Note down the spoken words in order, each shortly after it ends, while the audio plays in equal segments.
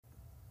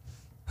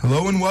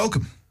Hello and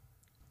welcome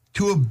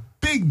to a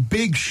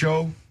big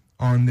show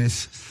on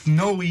this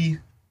snowy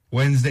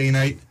Wednesday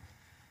night.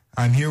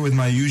 I'm here with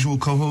my usual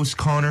co-hosts,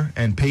 Connor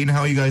and Peyton. How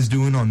are you guys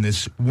doing on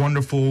this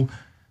wonderful,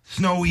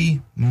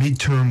 snowy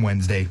midterm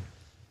Wednesday?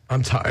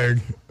 I'm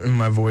tired and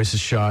my voice is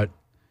shot.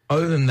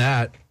 Other than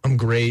that, I'm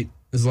great.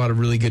 There's a lot of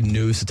really good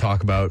news to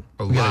talk about.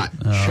 We got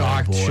a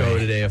shocked show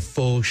today, a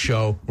full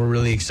show. We're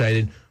really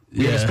excited.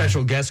 We have a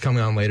special guest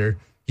coming on later.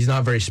 He's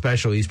not very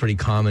special. He's pretty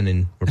common,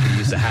 and we're pretty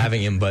used to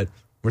having him, but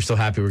we're still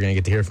happy we're going to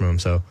get to hear from him.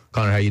 So,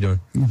 Connor, how you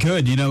doing?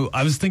 Good. You know,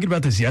 I was thinking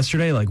about this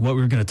yesterday, like what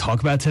we were going to talk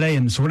about today,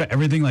 and sort of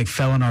everything like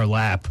fell in our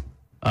lap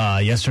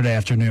yesterday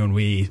afternoon.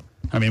 We'll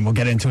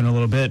get into it in a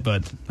little bit,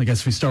 but I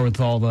guess we start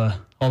with all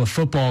the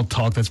football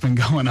talk that's been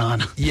going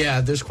on. Yeah,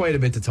 there's quite a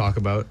bit to talk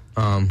about.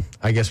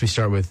 I guess we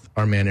start with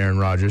our man Aaron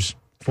Rodgers.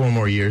 4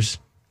 more years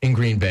in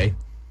Green Bay.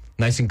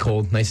 Nice and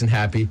cold, nice and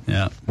happy.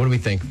 Yeah. What do we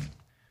think?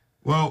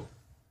 Well,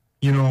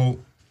 you know,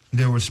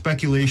 there were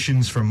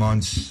speculations for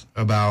months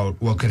about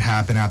what could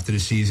happen after the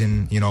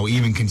season, you know,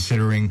 even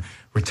considering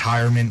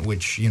retirement,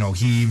 which, you know,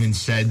 he even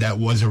said that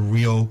was a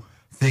real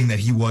thing that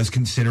he was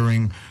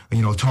considering,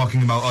 you know,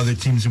 talking about other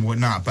teams and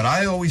whatnot. But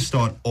I always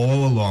thought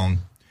all along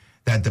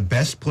that the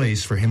best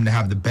place for him to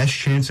have the best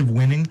chance of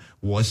winning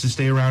was to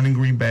stay around in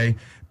Green Bay,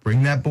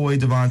 bring that boy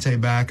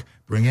Devontae back,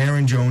 bring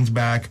Aaron Jones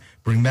back,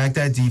 bring back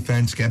that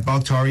defense, get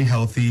Bakhtiari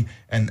healthy,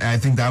 and I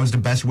think that was the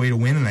best way to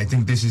win, and I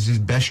think this is his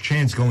best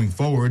chance going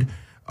forward.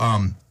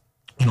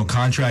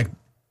 Contract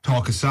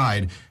talk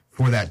aside,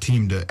 for that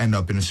team to end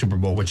up in a Super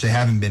Bowl, which they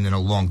haven't been in a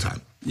long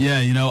time.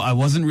 Yeah, you know, I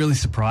wasn't really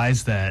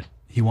surprised that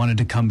he wanted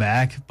to come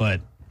back,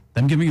 but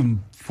them giving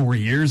him 4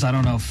 years, I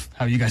don't know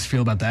how you guys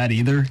feel about that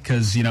either,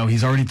 because, you know,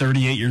 he's already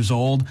 38 years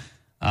old.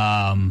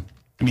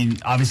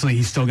 Obviously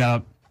he's still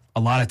got a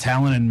lot of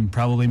talent and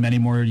probably many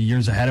more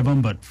years ahead of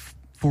him, but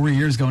 4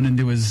 years going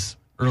into his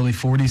early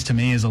 40s to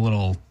me is a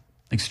little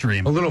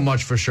extreme. A little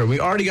much for sure. We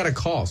already got a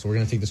call, so we're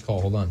going to take this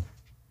call. Hold on.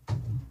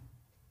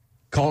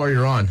 Caller,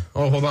 you're on.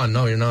 Oh, hold on.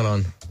 No, you're not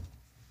on.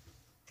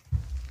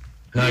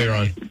 Now you're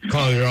on.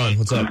 Caller, you're on.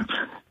 What's up?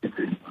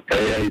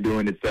 Hey, how you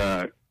doing?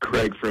 It's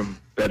Craig from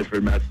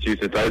Bedford,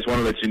 Massachusetts. I just want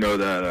to let you know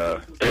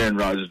that Aaron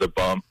Rodgers is a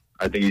bum.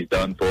 I think he's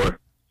done for.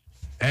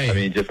 Hey. I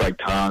mean, just like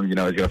Tom, you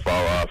know, he's going to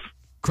fall off.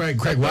 Craig,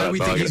 why do we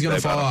think he's going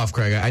to fall off,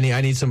 Craig? I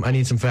need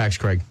some facts,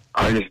 Craig.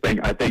 I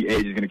think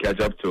age is going to catch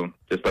up to him,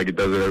 just like it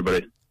does with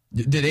everybody.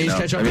 Did age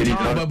catch up to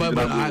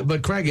Tom?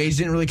 But Craig, age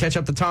didn't really catch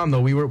up to Tom,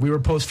 though. We were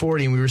post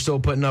 40, and we were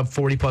still putting up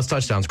 40-plus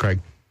touchdowns, Craig.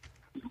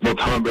 Well,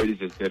 Tom Brady's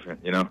just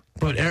different, you know?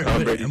 But Aaron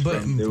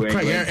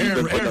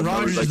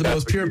Rodgers is the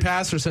most pure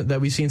passer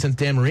that we've seen since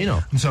Dan Marino.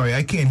 I'm sorry,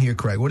 I can't hear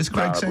Craig. What is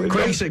Craig saying?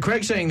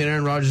 Craig's saying that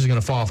Aaron Rodgers is going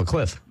to fall off a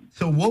cliff.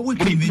 So what would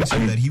convince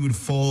you that he would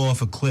fall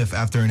off a cliff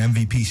after an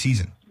MVP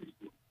season?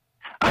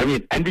 I mean,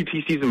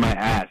 MVP season, my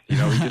ass. You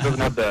know, he just doesn't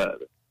have the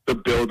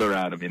build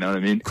around him. You know what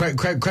I mean?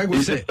 Craig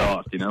was saying,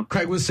 soft, you know.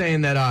 Craig was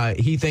saying that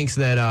he thinks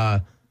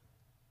that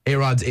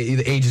A-Rod's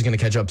age is going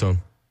to catch up to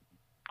him.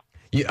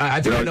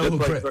 I think I know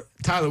who.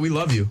 Tyler, we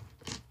love you.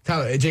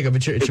 Tyler, Jacob,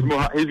 it's he's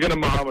going to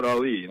Muhammad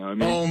Ali. You know what I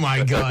mean? Oh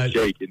my God!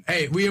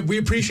 Hey, we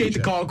appreciate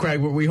the call,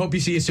 Craig. We hope you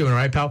see you soon. All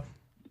right, pal.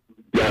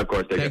 Yeah, of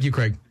course. Thank you,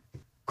 Craig.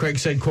 Craig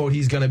said, "quote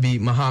He's going to be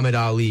Muhammad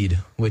Ali,"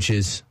 which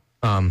is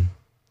a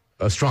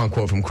strong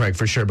quote from Craig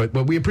for sure. But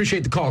we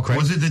appreciate the call, Craig.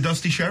 Was it the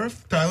Dusty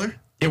Sheriff, Tyler?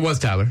 It was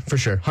Tyler, for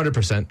sure,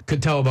 100%.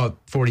 Could tell about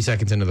 40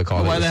 seconds into the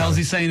call. Why the hell is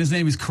he saying his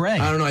name is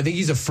Craig? I don't know. I think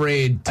he's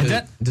afraid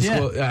to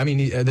disclose. Yeah. I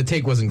mean, the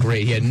take wasn't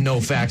great. He had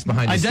no facts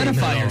behind his statement.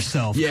 Identify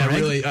yourself, Yeah, Craig.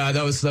 really.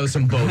 That was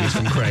some bogus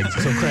from Craig.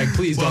 So, Craig,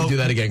 please don't do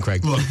that again,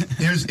 Craig. Look,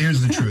 here's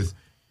the truth.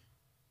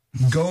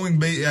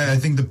 I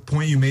think the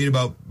point you made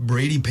about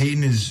Brady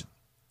Peyton is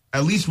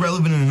at least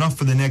relevant enough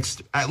for the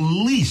next at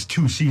least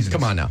 2 seasons.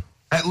 Come on now.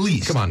 At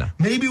least. Come on now.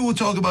 Maybe we'll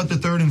talk about the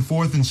 3rd and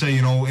 4th and say,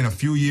 you know, in a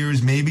few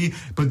years, maybe.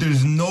 But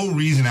there's no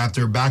reason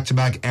after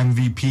back-to-back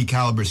MVP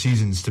caliber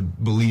seasons to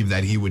believe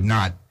that he would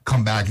not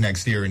come back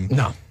next year and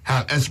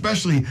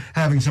especially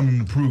having something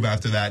to prove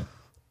after that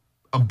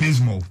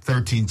abysmal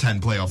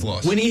 13-10 playoff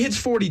loss. When he hits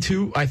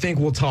 42, I think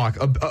we'll talk.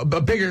 A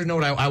bigger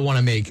note I want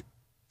to make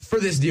for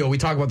this deal, we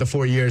talk about the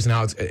 4 years and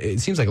how it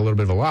seems like a little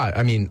bit of a lot.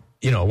 I mean,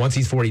 you know, once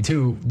he's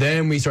 42,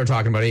 then we start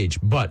talking about age.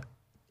 But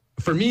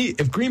for me,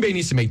 if Green Bay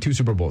needs to make 2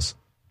 Super Bowls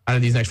out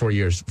of these next 4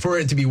 years for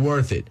it to be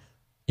worth it,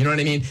 you know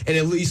what I mean? And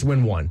at least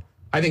win 1.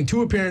 I think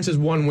 2 appearances,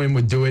 1 win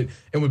would do it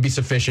and would be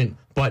sufficient.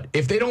 But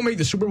if they don't make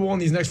the Super Bowl in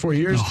these next 4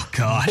 years, oh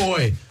God,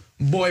 boy.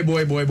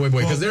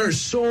 Because there are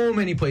so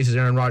many places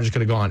Aaron Rodgers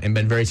could have gone and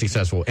been very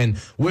successful. And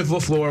with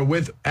LaFleur,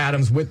 with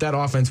Adams, with that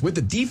offense, with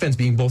the defense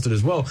being bolstered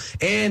as well,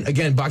 and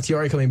again,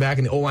 Bakhtiari coming back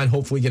and the O-line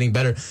hopefully getting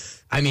better.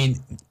 I mean,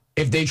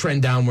 if they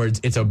trend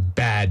downwards, it's a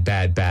bad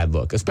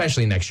look,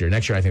 especially next year.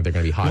 Next year, I think they're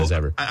going to be hot as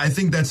ever. I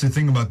think that's the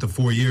thing about the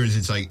 4 years.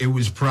 It's like it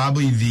was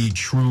probably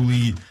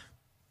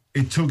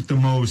it took the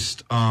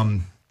most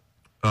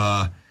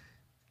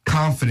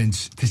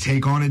confidence to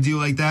take on a deal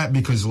like that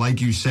because,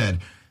 like you said,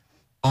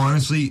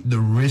 honestly, the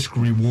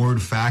risk-reward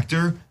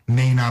factor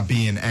may not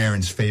be in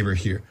Aaron's favor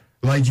here.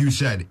 like you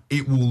said,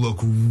 it will look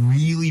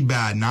really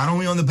bad, not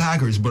only on the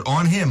Packers, but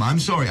on him. I'm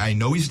sorry. I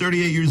know he's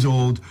 38 years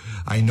old.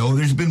 I know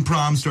there's been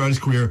problems throughout his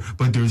career,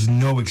 but there's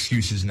no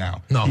excuses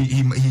now. No.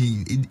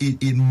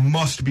 It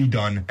must be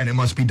done, and it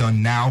must be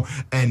done now.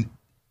 And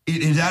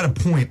it is at a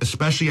point,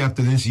 especially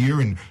after this year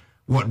and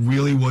what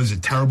really was a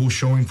terrible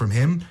showing from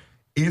him,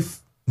 if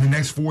the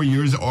next 4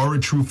 years are a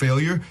true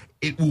failure,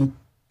 it will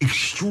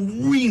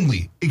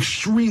extremely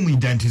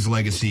dent his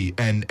legacy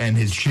and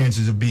his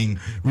chances of being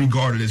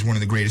regarded as one of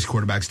the greatest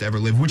quarterbacks to ever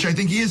live, which I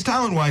think he is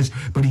talent-wise,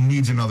 but he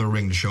needs another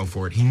ring to show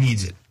for it. He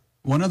needs it.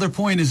 One other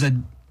point is that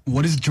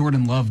what is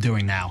Jordan Love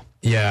doing now?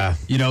 Yeah.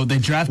 You know, they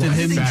drafted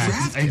him.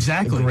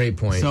 Exactly. A great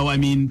point. So, I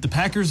mean, the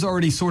Packers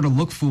already sort of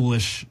look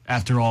foolish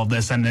after all of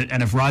this, and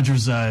if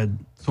Rodgers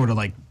sort of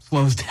like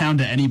slows down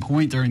to any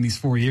point during these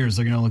 4 years,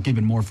 they're going to look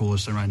even more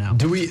foolish than right now.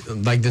 Do we,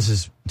 like, this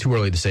is too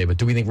early to say, but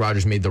do we think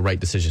Rodgers made the right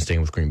decision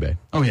staying with Green Bay?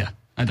 Oh, yeah.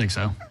 I think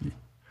so.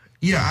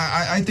 Yeah,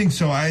 I think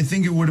so. I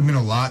think it would have been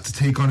a lot to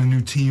take on a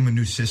new team, a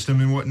new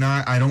system and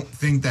whatnot. I don't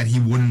think that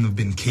he wouldn't have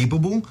been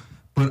capable,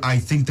 but I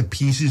think the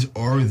pieces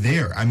are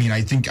there. I mean,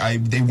 I think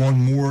they won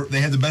more.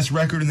 They had the best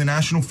record in the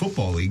National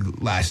Football League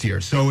last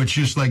year. So it's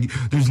just like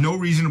there's no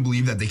reason to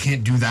believe that they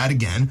can't do that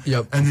again.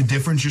 Yep. And the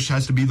difference just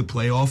has to be the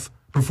playoff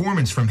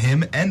performance from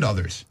him and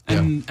others.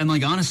 And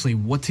like, honestly,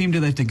 what team do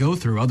they have to go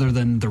through other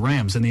than the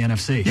Rams in the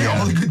NFC? Yeah,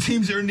 all the good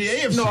teams are in the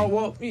AFC. No,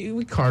 well,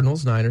 we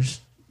Cardinals, Niners.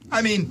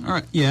 I mean, all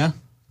right, yeah.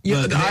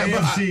 Yeah, the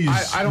AFC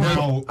is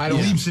now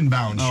leaps and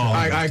bounds.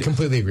 I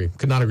completely agree.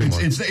 Could not agree more.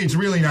 It's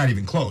really not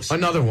even close.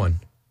 Another one.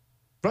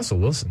 Russell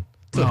Wilson.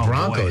 The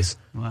Broncos.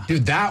 Wow.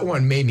 Dude, that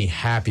one made me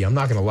happy. I'm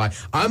not going to lie.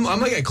 I'm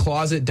like a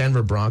closet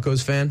Denver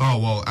Broncos fan. Oh,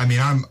 well, I mean,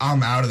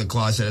 I'm out of the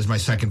closet as my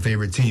second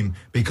favorite team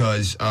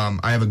because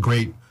I have a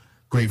great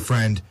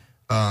friend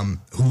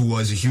who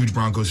was a huge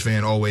Broncos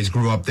fan, always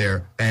grew up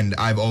there, and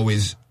I've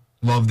always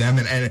loved them.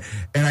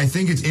 And I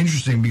think it's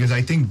interesting because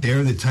I think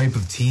they're the type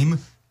of team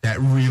that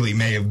really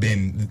may have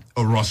been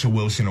a Russell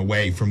Wilson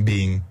away from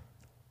being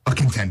a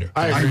contender.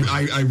 I agree.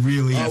 I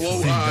really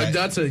think that.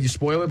 That's you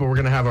spoil it, but we're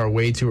going to have our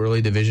way too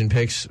early division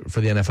picks for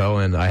the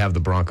NFL, and I have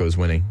the Broncos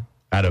winning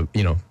out of,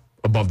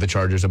 above the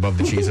Chargers, above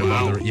the Chiefs.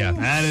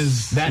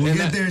 We'll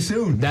get there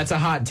soon. That's a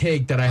hot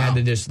take that I had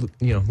to just,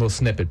 little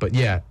snippet. But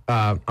yeah,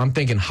 I'm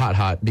thinking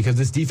hot because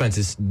this defense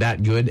is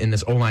that good and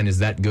this O-line is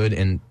that good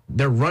and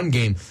their run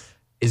game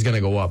is going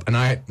to go up. And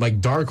I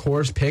dark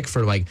horse pick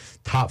for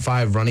top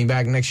 5 running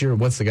back next year.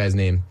 What's the guy's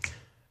name?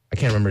 I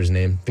can't remember his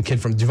name. The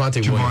kid from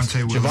Javonte Williams.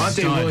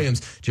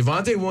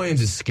 Javonte Williams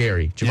is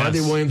scary.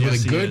 Javonte Williams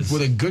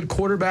with a good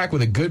quarterback,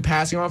 with a good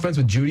passing offense,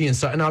 with Judy and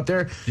Sutton out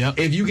there. Yep.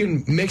 If you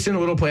can mix in a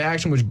little play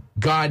action, which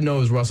God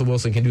knows Russell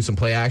Wilson can do some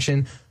play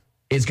action,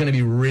 it's going to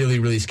be really,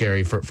 really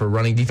scary for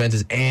running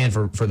defenses and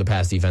for the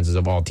pass defenses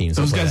of all teams.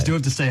 Those guys do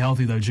have to stay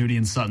healthy, though, Judy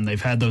and Sutton. They've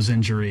had those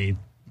injury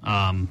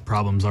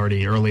problems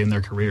already early in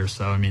their career.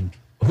 So, I mean...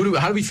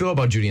 How do we feel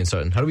about Judy and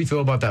Sutton? How do we feel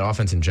about that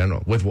offense in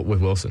general with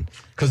Wilson?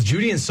 Because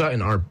Judy and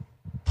Sutton are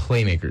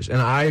playmakers.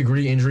 And I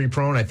agree, injury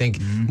prone. I think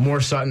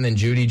more Sutton than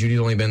Judy. Judy's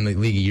only been in the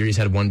league a year. He's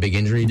had one big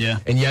injury. Yeah.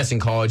 And yes, in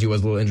college he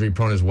was a little injury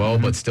prone as well,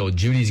 but still,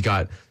 Judy's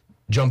got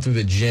jump through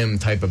the gym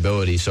type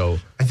ability. So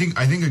I think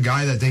a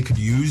guy that they could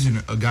use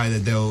and a guy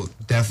that they'll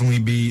definitely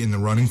be in the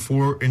running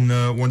for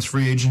once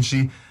free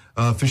agency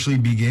officially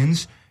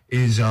begins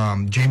is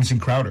Jamison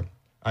Crowder.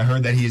 I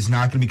heard that he is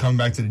not going to be coming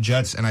back to the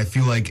Jets, and I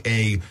feel like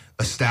a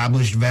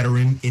established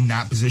veteran in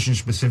that position,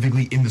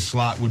 specifically in the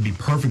slot, would be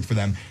perfect for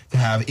them to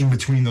have in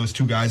between those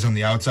two guys on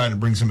the outside and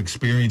bring some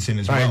experience in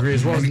as well. I agree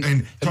as well.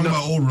 And talking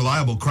about old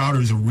reliable, Crowder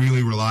is a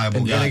really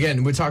reliable guy. And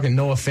again, we're talking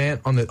Noah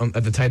Fant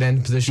at the tight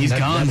end position. He's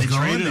gone. They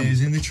traded him.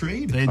 He's in the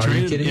trade. They Are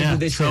traded you kidding me? yeah. Who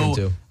they trade him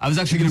to? I was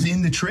actually He was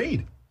in the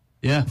trade.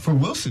 Yeah. For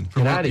Wilson.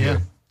 Get out of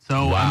here.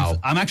 So wow.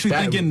 I'm actually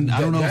thinking. I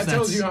don't know if that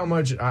tells you how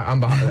much I'm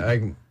behind.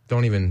 I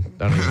don't even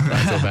I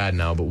feel bad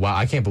now, but wow,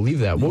 I can't believe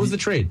that. What was the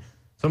trade?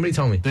 Somebody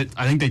tell me.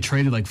 I think they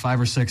traded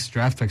 5 or 6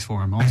 draft picks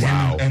for him.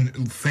 Wow. And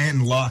Fant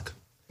and Locke.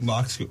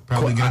 Locke's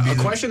probably going to be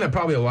a question that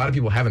probably a lot of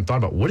people haven't thought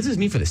about. What does this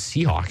mean for the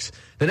Seahawks?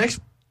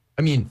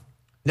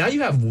 Now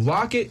you have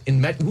Lockett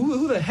and Metcalf.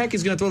 Who the heck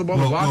is going to throw the ball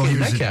to Lockett and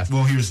Metcalf?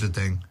 Here's the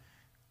thing.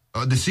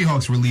 The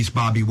Seahawks released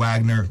Bobby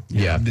Wagner,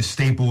 the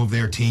staple of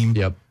their team.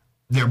 Yep.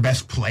 Their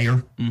best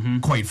player,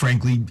 quite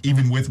frankly,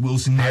 even with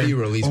Wilson there. How do you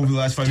release over the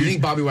last 5 years? Do you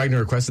think Bobby Wagner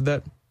requested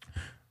that?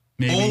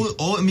 Maybe.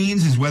 All it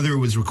means is whether it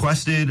was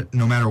requested,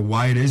 no matter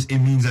why it is, it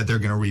means that they're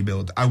going to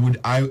rebuild.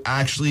 I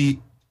actually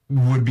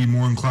would be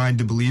more inclined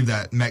to believe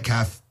that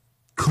Metcalf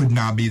could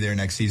not be there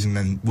next season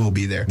than will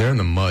be there. They're in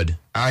the mud.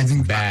 I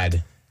think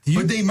bad.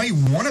 But they might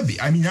want to be.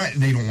 I mean,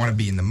 they don't want to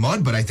be in the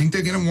mud, but I think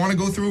they're going to want to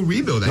go through a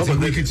rebuild.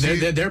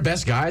 Their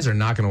best guys are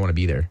not going to want to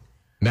be there.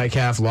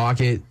 Metcalf,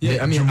 Lockett.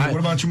 Yeah, what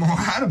about Jamal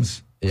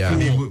Adams? Yeah. I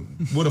mean,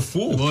 what a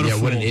fool. What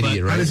an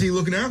idiot, right? How does he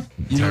look now?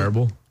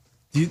 Terrible.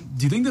 Do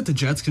you think that the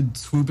Jets could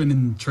swoop in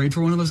and trade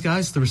for one of those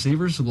guys, the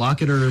receivers,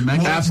 Lockett or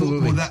Metcalf?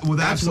 Absolutely.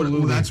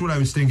 That's what I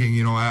was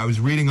thinking. I was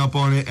reading up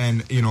on it,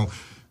 and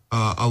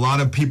a lot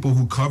of people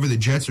who cover the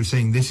Jets are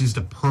saying this is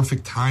the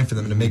perfect time for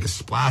them to make a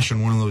splash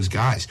on one of those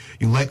guys.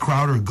 You let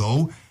Crowder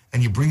go,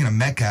 and you bring in a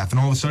Metcalf,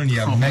 and all of a sudden you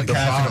have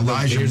Metcalf and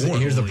Elijah Moore.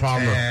 Here's the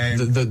problem.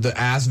 The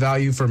ass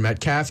value for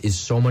Metcalf is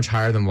so much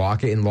higher than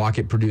Lockett, and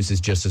Lockett produces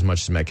just as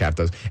much as Metcalf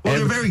does. Well,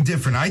 they're very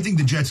different. I think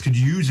the Jets could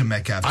use a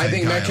Metcalf. I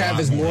think Metcalf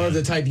is more of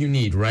the type you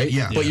need, right?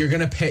 Yeah. But you're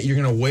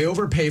gonna way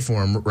overpay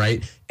for him,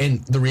 right?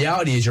 And the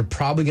reality is you're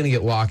probably gonna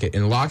get Lockett,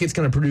 and Lockett's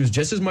gonna produce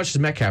just as much as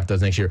Metcalf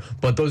does next year.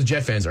 But those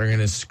Jet fans are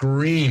gonna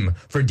scream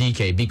for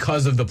DK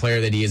because of the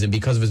player that he is and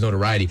because of his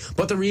notoriety.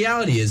 But the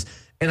reality is,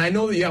 and I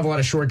know that you have a lot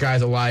of short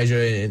guys, Elijah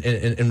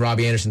and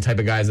Robbie Anderson type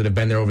of guys that have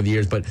been there over the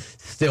years, but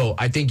still,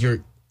 I think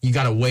you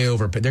got to way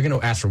over. They're going to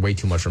ask for way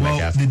too much from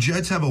Metcalf. The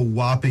Jets have a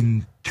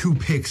whopping 2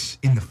 picks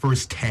in the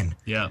first 10.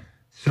 Yeah.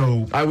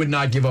 So I would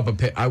not give up a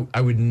pick. I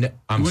would. You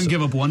wouldn't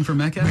give up one for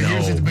Metcalf? Not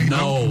even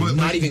close. Well,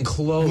 not even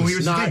close.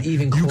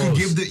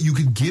 You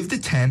could give the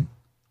 10.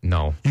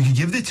 No. You can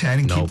give the 10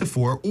 and keep the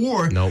 4,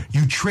 or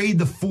you trade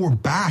the 4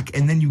 back,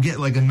 and then you get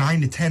like a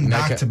 9 to 10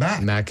 back to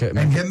back. I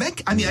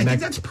think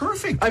that's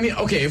perfect. I mean,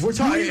 okay, if we're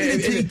talking,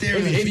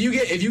 if you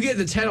get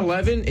the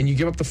 10-11 and you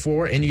give up the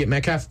 4 and you get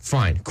Metcalf,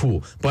 fine,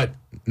 cool. But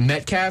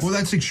Metcalf, well,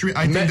 that's extreme.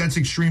 I think that's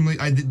extremely.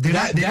 They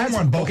don't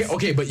want both.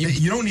 Okay, but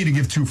you don't need to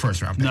give 2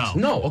 first-round picks.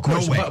 No, of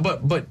course, no way.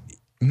 But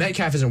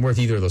Metcalf isn't worth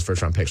either of those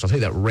first-round picks. I'll tell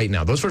you that right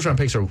now. Those first-round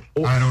picks are...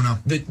 I don't know.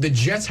 The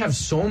Jets have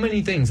so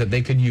many things that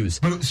they could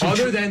use.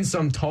 Other than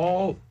some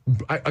tall...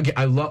 I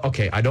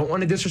don't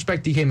want to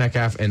disrespect DK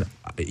Metcalf and,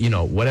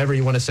 whatever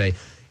you want to say.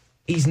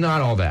 He's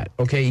not all that,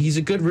 okay? He's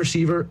a good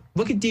receiver.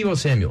 Look at Deebo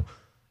Samuel.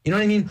 You know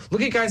what I mean?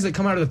 Look at guys that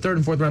come out of the 3rd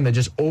and 4th round that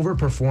just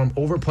overperform,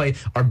 overplay,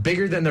 are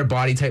bigger than their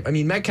body type. I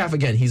mean, Metcalf,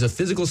 again, he's a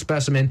physical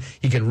specimen.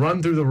 He can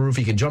run through the roof.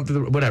 He can jump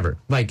through the... whatever.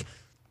 Like...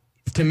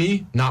 To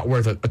me, not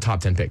worth a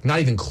top 10 pick. Not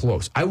even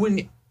close.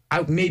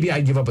 Maybe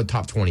I'd give up a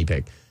top 20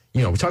 pick.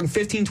 We're talking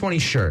 15, 20,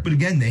 sure. But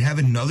again, they have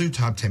another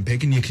top 10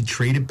 pick, and you could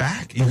trade it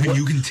back.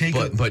 You can take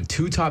it. But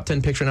 2 top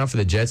 10 picks right now for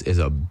the Jets is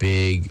a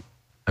big...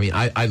 I mean,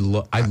 I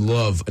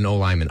love an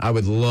O-lineman. I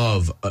would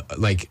love,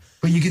 But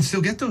you can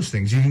still get those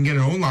things. You can get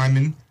an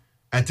O-lineman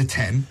at the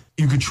 10.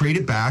 You could trade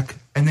it back,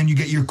 and then you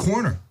get your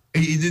corner.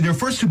 Their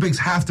first 2 picks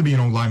have to be an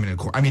O-lineman and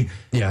corner. I mean...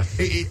 Yeah.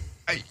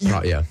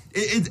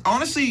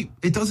 Honestly,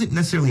 it doesn't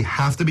necessarily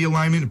have to be a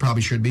lineman. It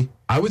probably should be.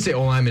 I would say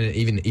O-lineman and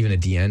even a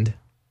D-end.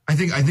 I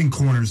think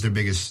corner's their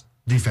biggest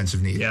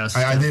defensive need. Yes,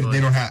 they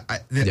don't have.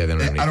 They don't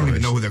have I don't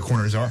even know who their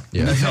corners are.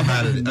 Yeah. That's how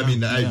bad it.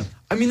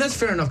 I mean, that's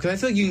fair enough because I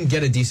feel like you can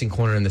get a decent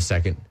corner in the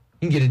 2nd. You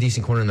can get a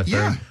decent corner in the 3rd.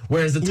 Yeah.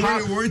 Whereas the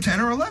top, or 10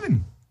 or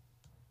 11,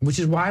 which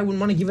is why I wouldn't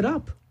want to give it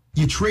up.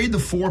 You trade the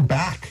 4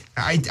 back.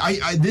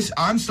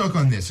 I'm stuck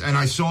on this, and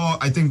I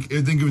think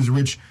it was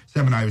Rich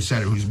Seminai who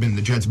said it, who's been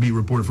the Jets beat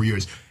reporter for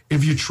years.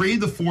 If you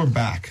trade the 4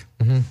 back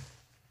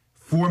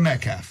for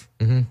Metcalf,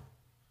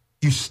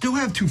 you still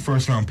have 2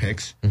 first-round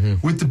picks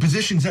with the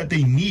positions that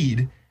they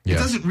need. Yeah. It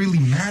doesn't really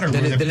matter.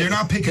 They're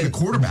not picking a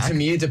quarterback. To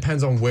me, it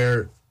depends on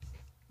where,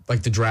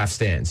 the draft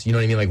stands. You know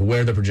what I mean? Like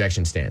where the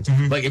projection stands.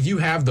 Like if you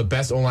have the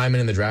best O-lineman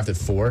in the draft at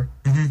 4,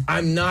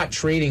 I'm not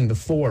trading the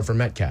 4 for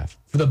Metcalf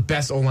for the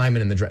best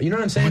O-lineman in the draft. You know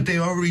what I'm saying? But they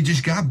already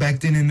just got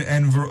Becton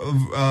and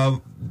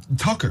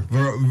Tucker.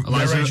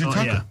 Elijah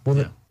Tucker. Yeah.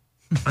 Well,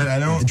 I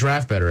don't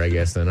draft better, I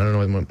guess. Then I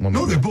don't know.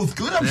 No, they're both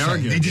good. I'm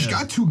saying they just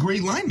got 2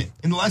 great linemen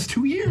in the last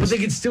 2 years. But they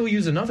could still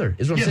use another.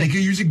 Is what I'm saying. They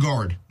could use a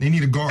guard. They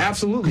need a guard.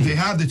 Absolutely, because they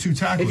have the 2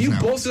 tackles. If you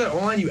now. bolster that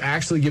line, you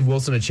actually give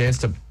Wilson a chance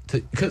to.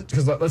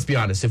 Because let's be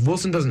honest, if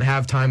Wilson doesn't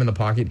have time in the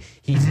pocket,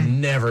 he's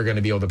never going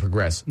to be able to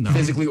progress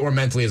physically or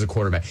mentally as a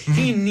quarterback.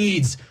 He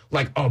needs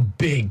a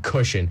big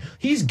cushion.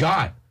 He's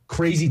got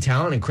crazy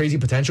talent and crazy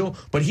potential,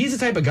 but he's the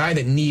type of guy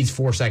that needs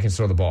 4 seconds to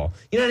throw the ball.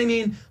 You know what I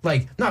mean?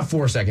 Not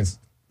 4 seconds.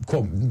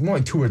 Quote, more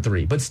like 2 or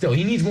 3, but still,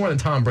 he needs more than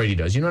Tom Brady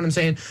does. You know what I'm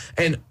saying?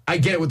 And I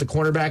get it with the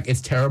cornerback;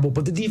 it's terrible,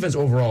 but the defense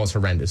overall is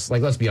horrendous.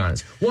 Let's be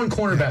honest. One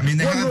cornerback. I mean,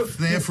 they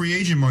have free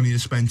agent money to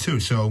spend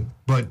too. So,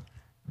 but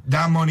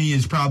that money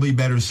is probably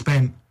better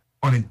spent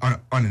on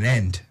an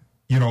end.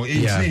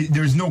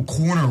 There's no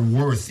corner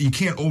worth. You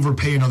can't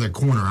overpay another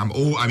corner.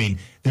 I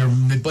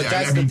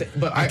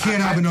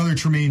can't have another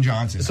Tremaine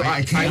Johnson. So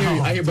I feel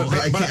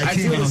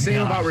the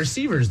same about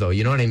receivers, though.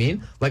 You know what I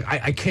mean?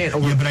 I can't.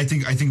 Yeah, but I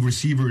think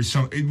receivers.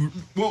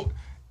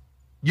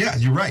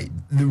 You're right.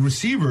 The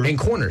receiver and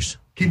corners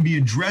can be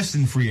addressed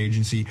in free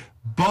agency,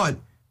 but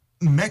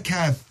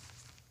Metcalf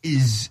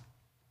is.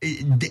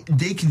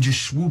 They can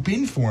just swoop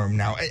in for him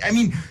now. I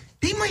mean,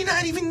 they might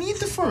not even need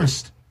the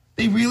first.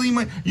 They really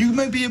might. You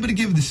might be able to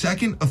give the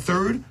 2nd, a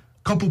 3rd,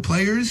 couple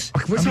players.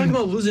 We're talking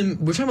about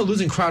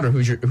losing Crowder,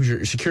 who's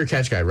your secure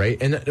catch guy, right?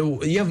 And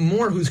you have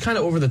Moore, who's kind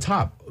of over the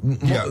top.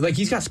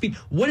 He's got speed.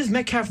 What does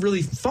Metcalf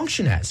really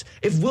function as?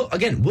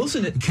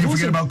 Wilson. Can't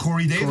forget about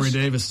Corey Davis. Corey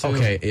Davis too.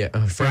 Okay, yeah,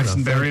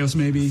 Braxton Berrios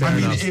maybe. Fair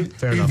enough.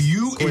 If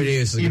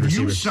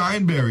you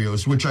sign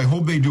Berrios, which I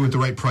hope they do at the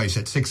right price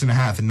at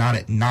 6.5 and not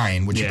at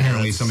 9, which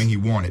apparently is something he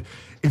wanted.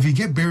 If you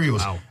get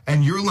Berrios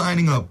and you're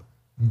lining up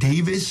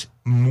Davis,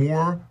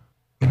 Moore,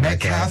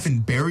 Metcalf,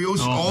 and Berrios,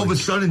 all of a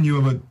sudden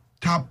you have a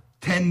top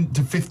 10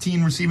 to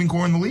 15 receiving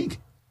core in the league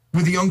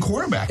with a young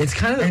quarterback. It's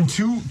kind of and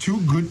two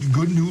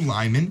good new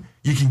linemen.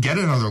 You can get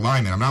another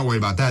lineman. I'm not worried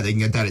about that. They can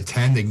get that at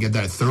 10. They can get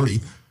that at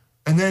 30,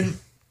 and then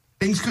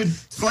things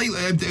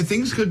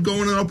could go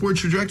in an upward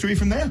trajectory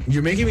from there.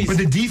 You're making me. But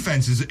the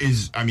defense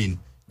is I mean,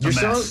 you're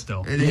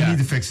still. They need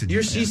to fix it.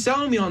 You're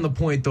selling me on the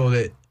point though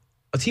that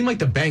a team like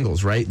the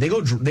Bengals, right?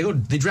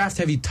 They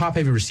draft top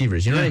heavy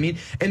receivers. You know what I mean?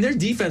 And their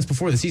defense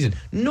before the season,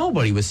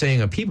 nobody was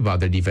saying a peep about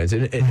their defense.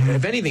 And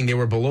if anything, they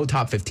were below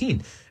top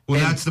 15.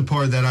 Well, that's the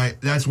part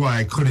that's why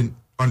I couldn't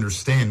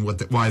understand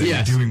why they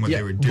were doing what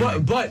they were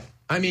doing. But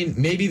I mean,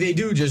 maybe they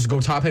do just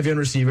go top heavy on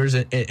receivers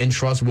and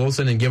trust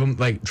Wilson and give him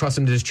trust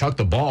him to just chuck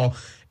the ball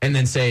and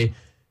then say,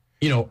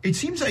 it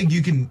seems like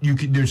you can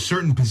there's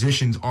certain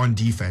positions on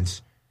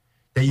defense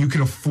that you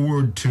can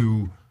afford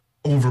to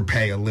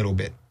overpay a little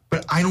bit.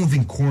 But I don't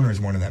think corner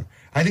is one of them.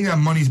 I think that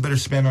money's better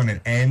spent on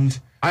an end.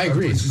 I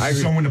agree.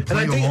 Someone to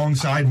play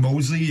alongside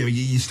Mosley.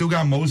 You still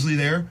got Mosley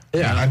there.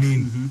 Yeah. I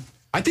mean,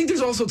 I think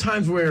there's also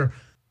times where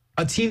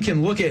a team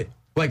can look at,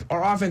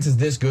 our offense is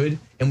this good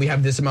and we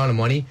have this amount of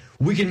money.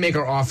 We can make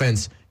our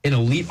offense an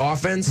elite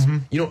offense.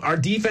 Our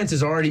defense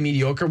is already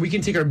mediocre. We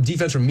can take our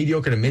defense from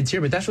mediocre to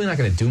mid-tier, but that's really not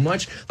going to do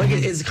much.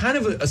 It's kind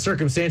of a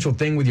circumstantial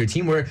thing with your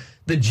team where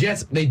the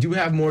Jets, they do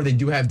have more. They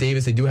do have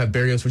Davis. They do have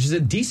Berrios, which is a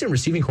decent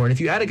receiving core. And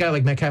if you add a guy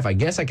like Metcalf, I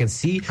guess I can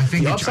see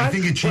the upside. I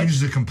think it changes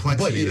the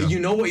complexity. But you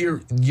know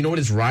what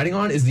it's riding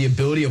on is the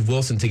ability of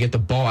Wilson to get the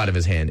ball out of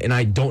his hand, and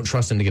I don't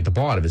trust him to get the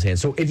ball out of his hand.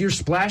 So if you're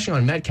splashing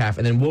on Metcalf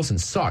and then Wilson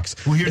sucks.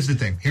 Well, here's the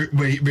thing. Here's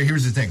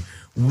the thing.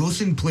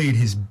 Wilson played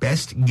his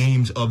best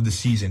games of the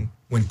season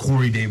when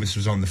Corey Davis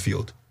was on the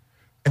field.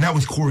 And that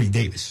was Corey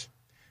Davis.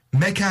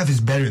 Metcalf is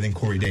better than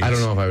Corey Davis. I don't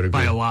know if I would agree.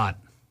 By a lot.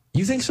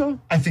 You think so?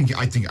 Corey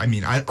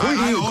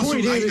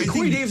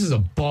Davis is a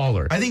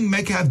baller. I think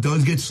Metcalf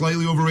does get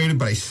slightly overrated,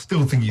 but I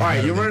still think he's better.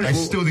 All right,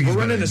 we're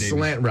running a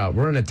slant route.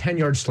 We're running a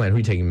 10-yard slant. Who are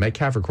you taking,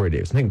 Metcalf or Corey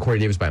Davis? I'm taking Corey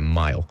Davis by a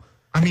mile.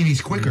 I mean,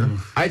 he's quicker.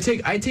 I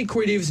take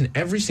Corey Davis in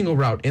every single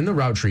route in the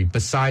route tree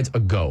besides a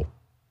go.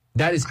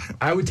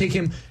 I would take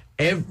him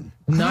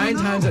 9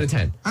 times out of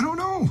 10. I don't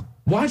know.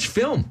 Watch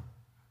film.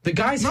 The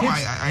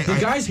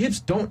guy's hips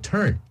don't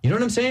turn. You know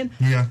what I'm saying?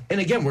 Yeah. And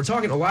again, we're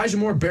talking Elijah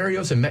Moore,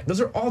 Berrios, and those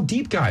are all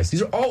deep guys.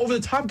 These are all over the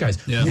top guys.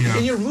 Yeah.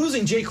 And you're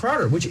losing Jay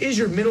Crowder, which is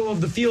your middle of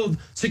the field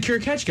secure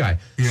catch guy.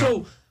 Yeah.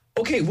 So,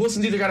 okay,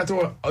 Wilson's either got to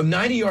throw a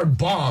 90-yard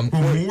bomb.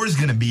 Well, Moore's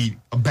going to be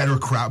a better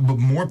Crowder, but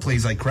Moore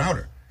plays like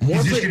Crowder.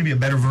 He's just going to be a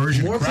better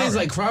version of Crowder. Moore plays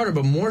like Crowder,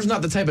 but Moore's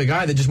not the type of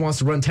guy that just wants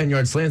to run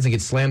 10-yard slants and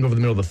get slammed over the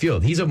middle of the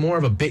field. He's more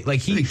of a big,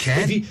 he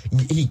can.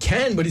 He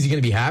can, but is he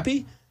going to be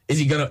happy? Is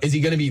he gonna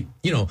be,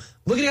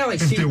 look at how if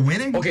they're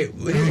winning? Okay,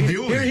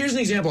 here's an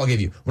example I'll give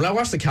you. When I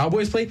watch the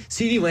Cowboys play,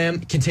 CeeDee Lamb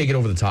can take it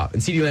over the top,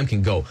 and CeeDee Lamb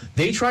can go.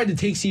 They tried to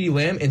take CeeDee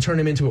Lamb and turn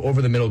him into an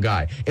over-the-middle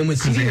guy. And when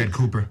they had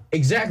Cooper.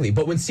 Exactly.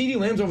 But when CeeDee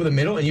Lamb's over the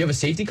middle and you have a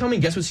safety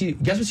coming, guess what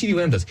CeeDee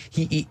Lamb does?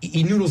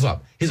 He noodles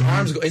up. His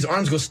arms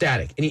go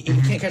static, and he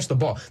can't catch the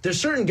ball. There's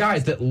certain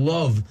guys that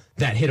love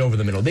that hit over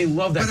the middle. They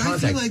love that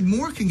contact. I feel like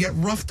Moore can get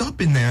roughed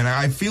up in there, and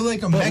I feel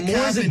like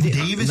Metcalf and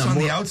Davis on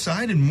the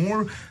outside and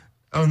Moore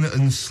on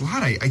the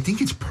slot. I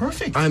think it's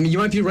perfect. I mean, you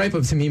might be right,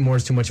 but to me,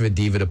 Moore's too much of a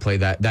diva to play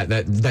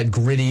that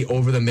gritty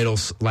over the middle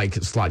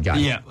slot guy.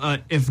 Yeah,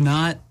 if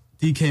not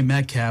DK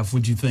Metcalf,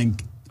 would you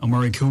think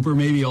Amari Cooper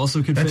maybe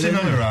also could? That's fit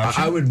another in?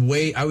 option.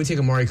 I would take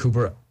Amari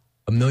Cooper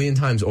 1,000,000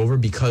 times over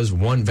because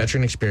one,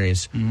 veteran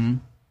experience.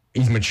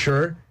 He's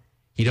mature.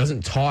 He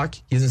doesn't talk.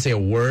 He doesn't say a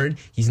word.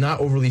 He's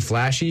not overly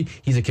flashy.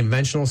 He's a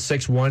conventional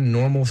 6'1",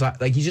 normal size.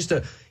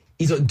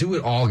 He's a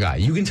do-it-all guy.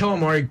 You can tell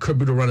Amari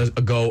Cooper to run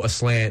a go, a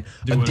slant,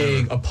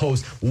 dig, a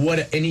post,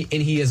 and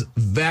he has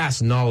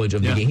vast knowledge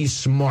of the game. He's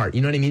smart.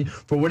 You know what I mean?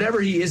 For whatever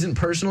he isn't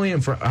personally,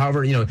 and for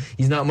however,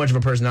 he's not much of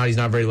a personality. He's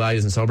not very loud. He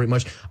doesn't celebrate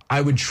much.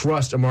 I would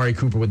trust Amari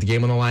Cooper with the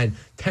game on the line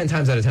 10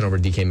 times out of 10 over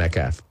DK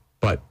Metcalf.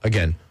 But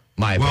again,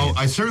 my opinion. Well,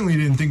 I certainly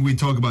didn't think we'd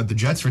talk about the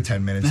Jets for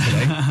 10 minutes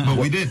today, but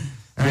we did.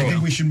 And I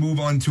think we should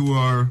move on to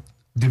our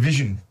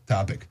division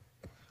topic.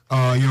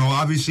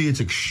 Obviously it's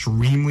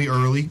extremely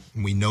early.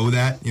 We know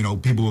that.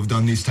 People have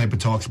done these type of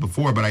talks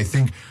before, but I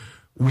think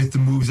with the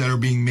moves that are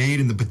being made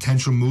and the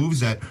potential moves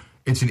that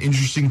it's an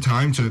interesting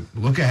time to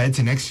look ahead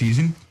to next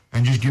season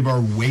and just give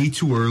our way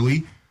too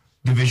early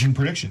division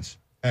predictions.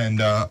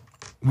 And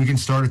we can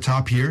start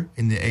atop here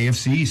in the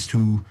AFC East,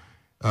 who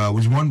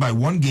was won by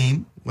 1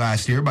 game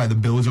last year by the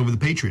Bills over the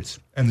Patriots.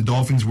 And the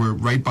Dolphins were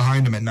right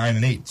behind them at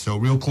 9-8. So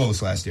real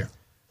close last year.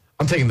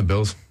 I'm taking the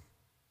Bills.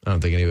 I don't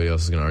think anybody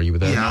else is going to argue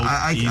with that.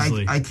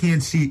 Yeah, I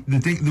can't see the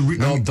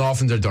thing.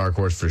 Dolphins are dark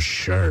horse for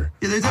sure.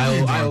 Yeah,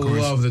 I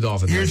love the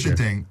Dolphins. Here's the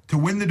thing: to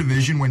win the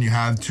division, when you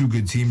have 2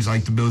 good teams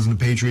like the Bills and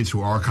the Patriots,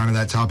 who are kind of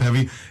that top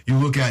heavy, you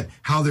look at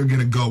how they're going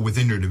to go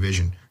within their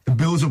division. The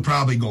Bills will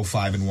probably go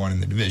 5-1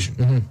 in the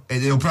division.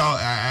 They'll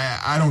probably.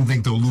 I don't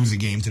think they'll lose a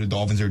game to the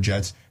Dolphins or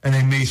Jets, and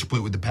they may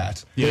split with the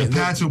Pats. Yeah, the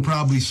Pats will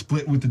probably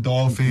split with the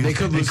Dolphins. They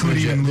could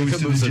even lose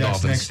to the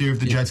Jets next year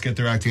if the Jets get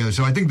their act together.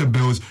 So I think the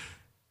Bills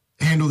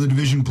handle the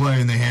division play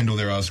and they handle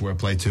their elsewhere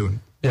play too.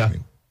 Yeah.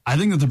 I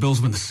think that the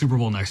Bills win the Super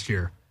Bowl next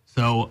year.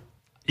 So,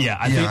 Yeah,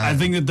 I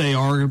think that they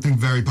are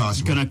very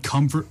possible. Going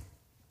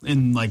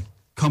to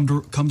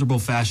comfortable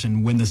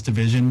fashion win this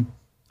division.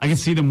 I can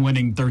see them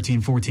winning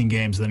 13, 14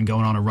 games and then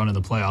going on a run in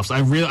the playoffs.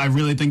 I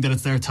really think that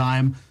it's their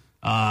time.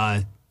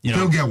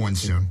 They'll get one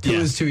soon.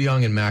 Tua's too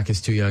young and Mac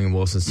is too young and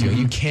Wilson's too young.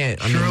 You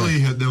can't. Surely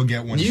they'll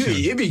get one soon.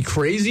 It'd be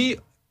crazy.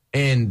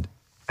 And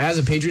as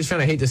a Patriots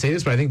fan, I hate to say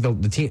this, but I think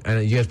the team,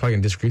 and you guys probably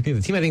going to disagree with me,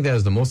 the team I think that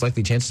has the most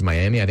likely chance is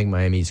Miami. I think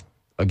Miami's,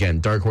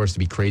 again, dark horse to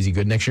be crazy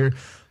good next year.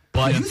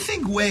 But you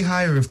think way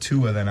higher of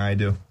Tua than I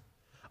do.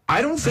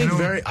 I'm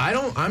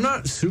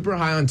not super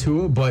high on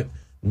Tua, but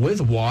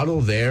with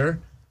Waddle there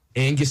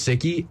and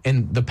Gesicki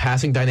and the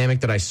passing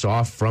dynamic that I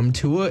saw from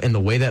Tua and the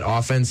way that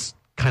offense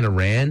kind of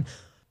ran,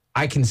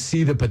 I can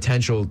see the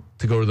potential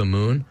to go to the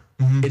moon.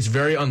 Mm-hmm. It's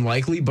very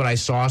unlikely, but I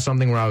saw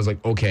something where I was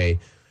like, okay.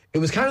 It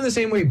was kind of the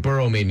same way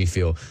Burrow made me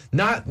feel.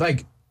 Not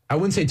like, I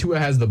wouldn't say Tua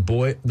has the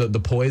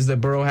poise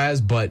that Burrow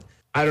has, but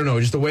I don't know,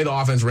 just the way the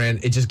offense ran,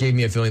 it just gave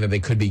me a feeling that they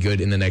could be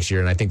good in the next year,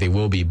 and I think they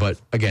will be. But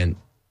again,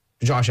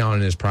 Josh Allen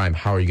in his prime,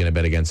 how are you going to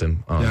bet against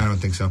him? Yeah, I don't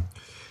think so.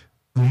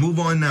 We'll move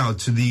on now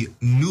to the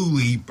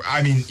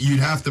you'd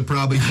have to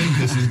probably think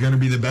this is going to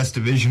be the best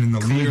division in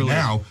the league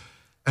now,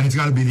 and it's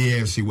got to be the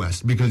AFC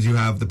West, because you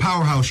have the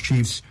powerhouse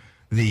Chiefs,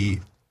 the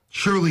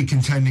surely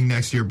contending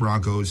next year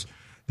Broncos,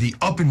 the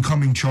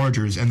up-and-coming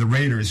Chargers, and the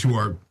Raiders, who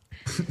are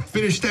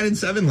finished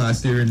 10-7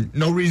 last year, and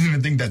no reason to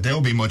think that they'll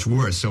be much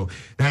worse. So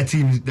that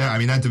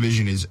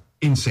division is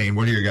insane.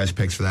 What are your guys'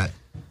 picks for that?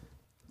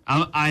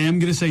 I am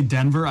going to say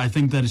Denver. I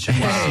think that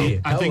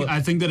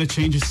I think that a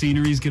change of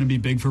scenery is going to be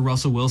big for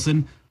Russell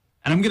Wilson,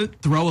 and I'm going to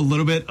throw a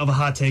little bit of a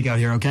hot take out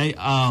here. Okay,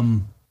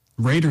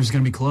 Raiders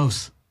going to be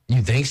close.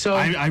 You think so?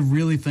 I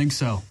really think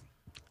so.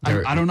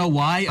 I don't know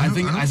why. I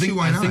think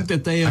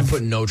that they have. I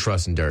put no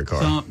trust in Derek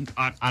Carr.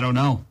 I don't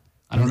know.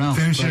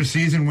 Finished their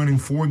season winning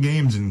 4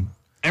 games, and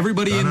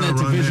everybody in that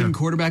division,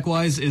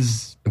 quarterback-wise,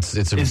 is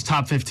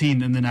top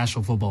 15 in the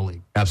National Football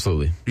League.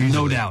 Absolutely,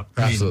 no doubt.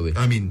 Absolutely.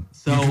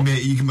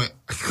 You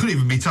could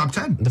even be top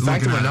 10. The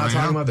fact that we're not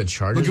talking about the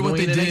Chargers. Look at what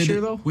they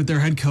did with their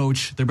head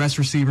coach, their best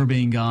receiver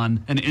being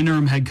gone, an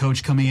interim head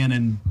coach coming in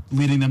and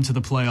leading them to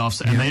the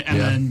playoffs, and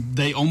then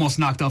they almost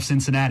knocked off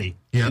Cincinnati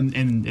in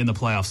the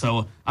playoffs.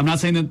 So I'm not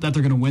saying that they're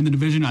going to win the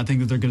division. I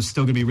think that they're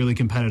still going to be really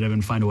competitive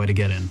and find a way to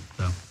get in.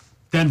 So.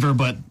 Denver,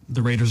 but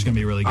the Raiders are going to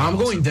be really good. I'm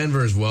going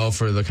Denver as well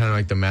for the kind of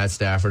like the Matt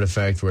Stafford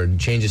effect, where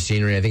change of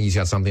scenery. I think he's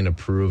got something to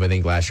prove. I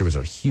think last year was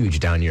a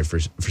huge down year for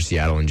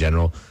Seattle in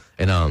general.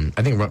 And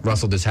I think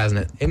Russell just he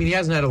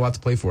hasn't had a lot to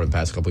play for in the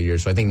past couple of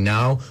years. So I think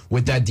now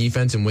with that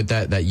defense and with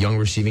that young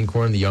receiving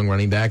core and the young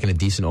running back and a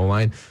decent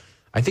O-line,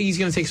 I think he's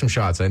going to take some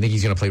shots. I think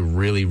he's going to play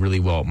really, really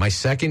well. My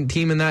second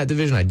team in that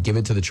division, I'd give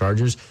it to the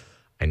Chargers.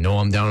 I know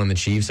I'm down on the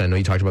Chiefs. I know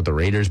you talked about the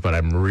Raiders, but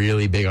I'm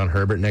really big on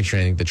Herbert next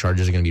year. I think the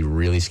Chargers are going to be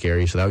really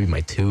scary, so that would be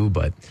my 2.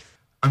 But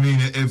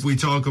if we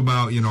talk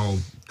about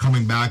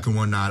coming back and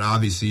whatnot,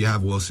 obviously you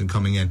have Wilson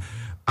coming in.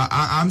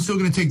 I'm still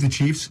going to take the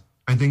Chiefs.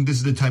 I think this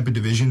is the type of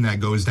division that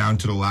goes down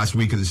to the last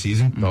week of the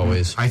season.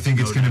 Always. I think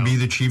it's going to be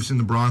the Chiefs and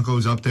the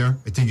Broncos up there.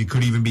 I think it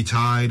could even be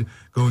tied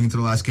going into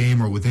the last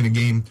game or within a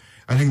game.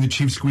 I think the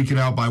Chiefs squeak it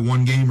out by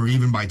 1 game or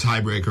even by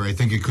tiebreaker. I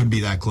think it could be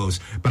that close.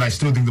 But I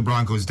still think the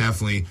Broncos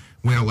definitely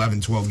win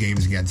 11, 12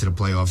 games and get to the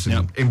playoffs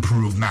and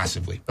improve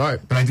massively. All right.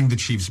 But I think the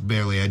Chiefs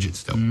barely edge it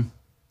still. Mm-hmm.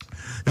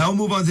 Now we'll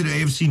move on to the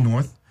AFC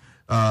North,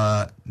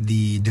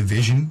 the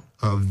division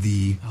of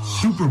the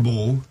Super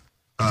Bowl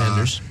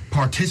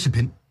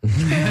participant, the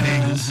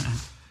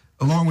Bengals,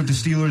 along with the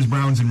Steelers,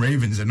 Browns, and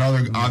Ravens.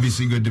 Another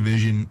obviously good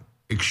division,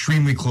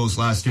 extremely close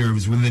last year. It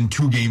was within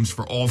 2 games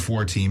for all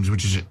 4 teams,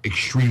 which is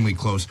extremely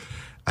close.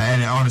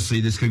 And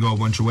honestly, this could go a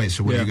bunch of ways.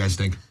 So what do you guys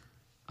think?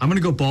 I'm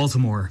going to go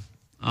Baltimore.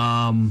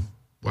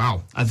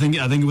 Wow. I think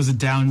it was a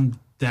down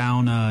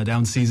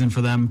season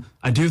for them.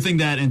 I do think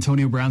that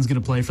Antonio Brown's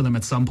going to play for them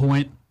at some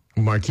point.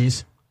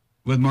 Marquise,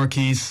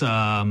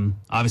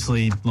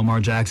 obviously Lamar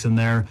Jackson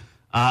there.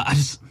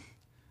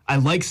 I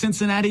like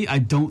Cincinnati. I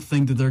don't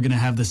think that they're going to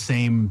have the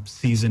same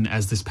season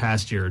as this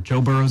past year. Joe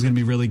Burrow's going to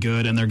be really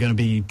good, and they're going to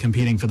be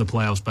competing for the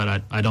playoffs,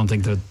 but I don't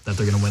think that they're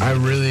going to win. I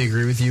really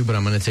agree with you, but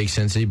I'm going to take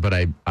Cincy, but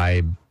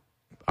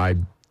I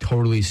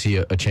totally see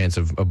a chance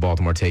of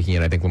Baltimore taking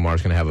it. I think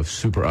Lamar's going to have a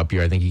super up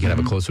year. I think he could have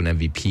a close to an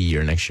MVP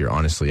year next year,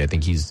 honestly. I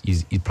think he's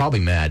probably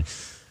mad.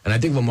 And I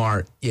think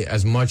Lamar,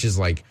 as much as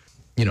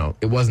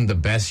it wasn't the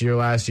best year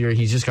last year,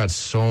 he's just got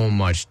so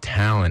much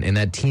talent, and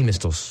that team is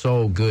still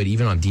so good.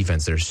 Even on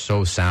defense, they're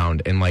so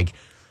sound. And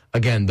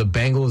again, the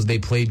Bengals, they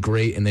played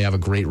great and they have a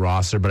great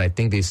roster, but I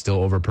think they still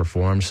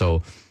overperform.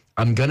 So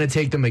I'm going to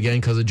take them again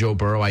because of Joe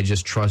Burrow. I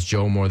just trust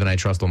Joe more than I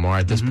trust Lamar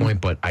at this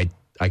point, but I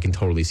can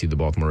totally see the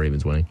Baltimore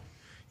Ravens winning.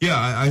 Yeah,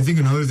 I think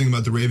another thing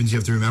about the Ravens you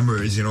have to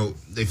remember is,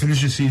 they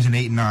finished the season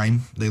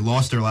 8-9. They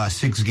lost their last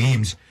 6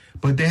 games,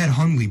 but they had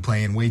Hundley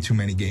playing way too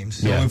many games.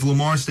 So if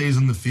Lamar stays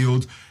on the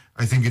field,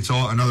 I think it's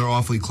another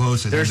awfully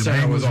close. Their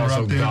center was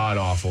also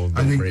god-awful.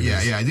 I think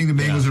the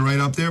Bengals are right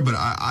up there, but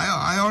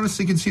I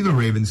honestly can see the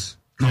Ravens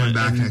coming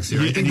back next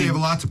year. I think they have a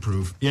lot to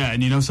prove. Yeah,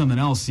 and something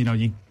else,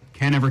 you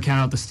can't ever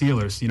count out the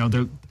Steelers.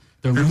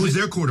 Who's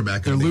their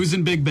quarterback? They're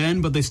losing Big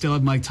Ben, but they still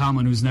have Mike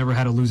Tomlin, who's never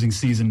had a losing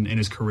season in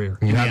his career.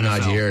 You have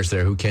Najee Harris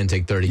there, who can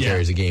take 30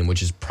 carries a game,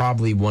 which is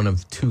probably one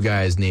of two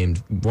guys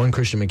named, one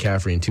Christian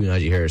McCaffrey and two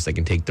Najee Harris that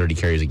can take 30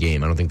 carries a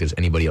game. I don't think there's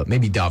anybody else.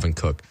 Maybe Dalvin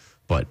Cook,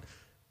 but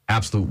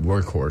absolute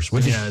workhorse,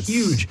 which is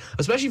huge,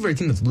 especially for a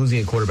team that's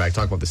losing a quarterback.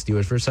 Talk about the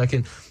Steelers for a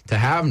second. To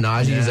have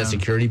Najee as that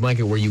security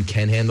blanket where you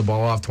can hand the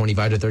ball off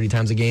 25 to 30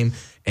 times a game,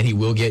 and he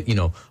will get,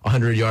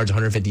 100 yards,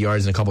 150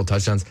 yards, and a couple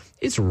touchdowns,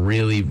 it's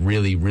really,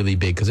 really, really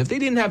big. Because if they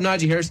didn't have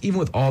Najee Harris, even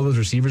with all those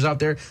receivers out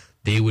there,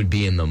 they would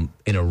be in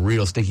a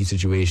real sticky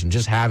situation.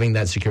 Just having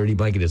that security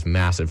blanket is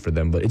massive for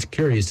them. But it's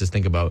curious to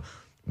think about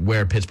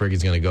where Pittsburgh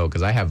is going to go,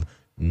 because I have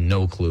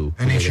no clue.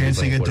 Any chance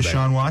they get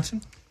Deshaun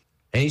Watson?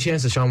 Any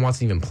chance Deshaun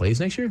Watson even plays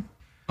next year?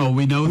 Oh,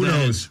 we know Who that.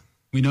 knows?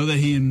 We know that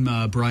he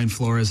and Brian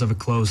Flores have a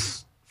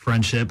close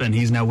friendship, and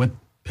he's now with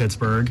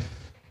Pittsburgh.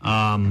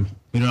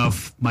 We don't know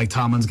if Mike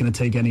Tomlin's going to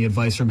take any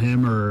advice from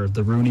him or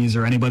the Rooneys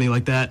or anybody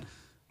like that.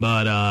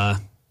 But I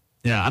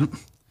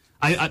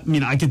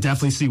mean, I could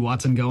definitely see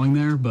Watson going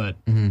there, but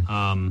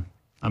I'm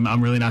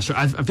really not sure.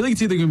 I feel like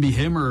it's either going to be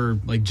him or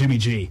like Jimmy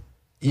G.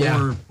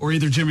 Yeah. Or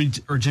either Jimmy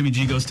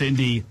G goes to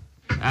Indy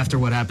after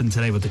what happened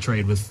today with the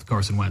trade with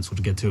Carson Wentz, which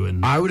we'll get to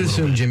in I would a little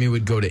assume bit. Jimmy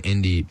would go to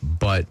Indy,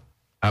 but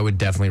I would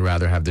definitely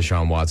rather have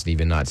Deshaun Watson,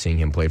 even not seeing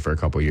him play for a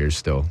couple years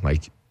still.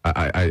 Like,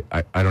 I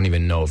don't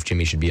even know if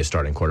Jimmy should be a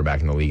starting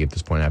quarterback in the league at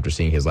this point after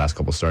seeing his last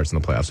couple starts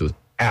in the playoffs. It was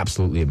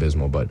absolutely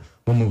abysmal, but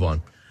we'll move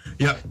on.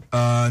 Yep.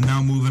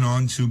 Now moving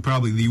on to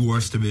probably the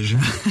worst division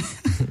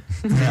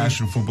in the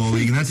National Football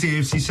League, and that's the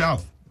AFC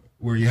South,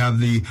 where you have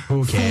the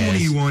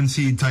 41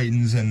 seed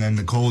Titans and then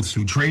the Colts,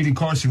 who traded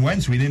Carson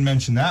Wentz. We didn't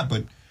mention that,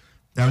 but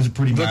that was a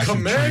pretty massive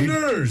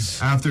Commanders!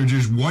 trade. After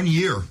just 1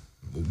 year,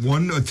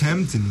 one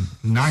attempt and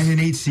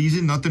 9-8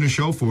 season, nothing to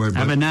show for it.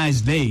 Have a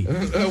nice day.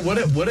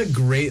 What a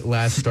great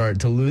last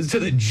start to lose to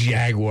the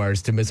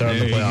Jaguars to miss out on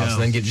the playoffs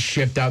and then get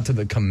shipped out to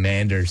the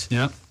Commanders.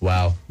 Yep.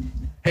 Wow.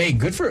 Hey,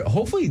 good for.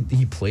 Hopefully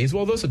he plays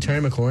well though, so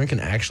Terry McLaurin can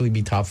actually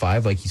be top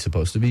 5 like he's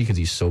supposed to be, because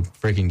he's so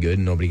freaking good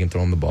and nobody can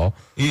throw him the ball.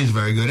 He is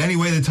very good.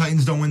 Anyway, the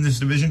Titans don't win this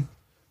division?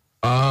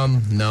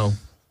 No.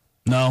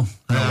 No.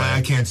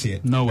 I can't see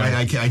it. No way.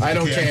 I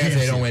don't care if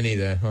they don't win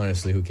either.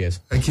 Honestly, who cares?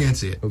 I can't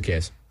see it. Who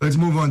cares? Let's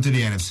move on to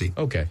the NFC.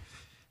 Okay.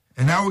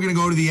 And now we're going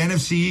to go to the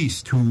NFC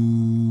East,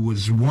 who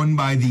was won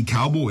by the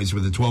Cowboys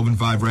with a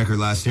 12-5 record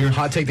last year.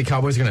 Hot take: the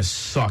Cowboys are going to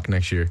suck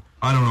next year.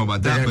 I don't know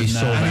about They're that, going to be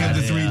but so any bad.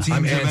 of the three teams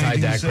I'm have anything to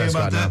anti-Dak say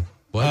Prescott about that? now.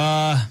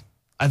 What?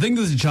 I think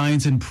the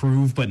Giants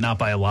improve, but not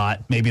by a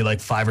lot. Maybe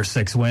like 5 or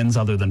 6 wins,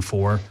 other than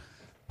 4.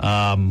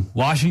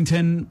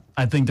 Washington,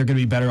 I think they're going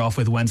to be better off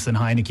with Wentz than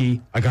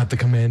Heineke. I got the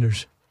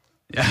Commanders.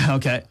 Yeah,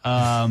 okay.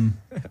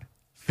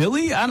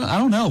 Philly, I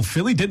don't know.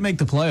 Philly did make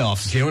the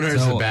playoffs. Jalen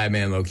Hurts is a bad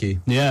man, low key.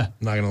 Yeah,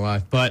 I'm not gonna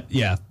lie. but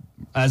yeah,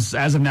 as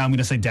of now, I'm going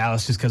to say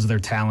Dallas just because of their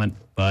talent.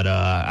 But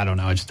I don't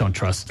know. I just don't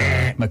trust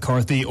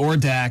McCarthy or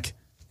Dak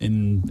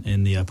in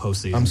the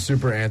postseason. I'm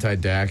super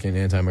anti-Dak and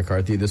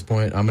anti-McCarthy at this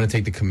point. I'm gonna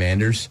take the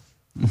Commanders.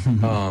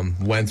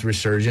 Wentz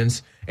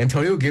resurgence.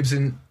 Antonio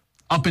Gibson,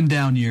 Up and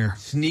down year.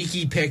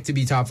 sneaky pick to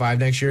be top 5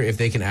 next year. If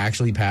they can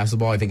actually pass the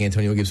ball, I think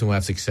Antonio Gibson will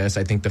have success.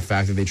 I think the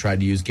fact that they tried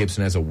to use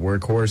Gibson as a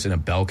workhorse and a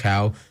bell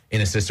cow in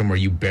a system where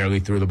you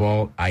barely threw the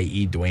ball,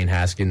 i.e. Dwayne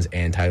Haskins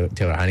and Taylor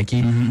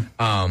Heineke,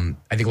 I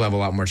think we'll have a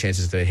lot more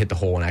chances to hit the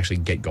hole and actually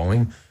get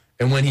going.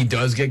 And when he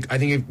does get, I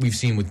think we've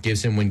seen with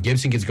Gibson, when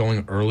Gibson gets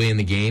going early in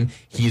the game,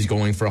 he's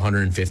going for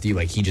 150.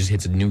 Like, he just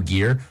hits a new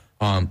gear.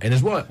 And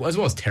as well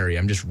as Terry,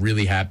 I'm just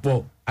really happy.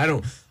 Well,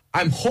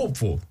 I'm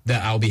hopeful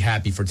that I'll be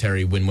happy for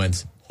Terry when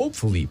Wentz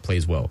hopefully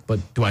plays well. But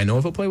do I know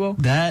if he'll play well?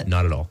 Not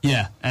at all.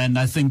 Yeah, and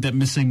I think that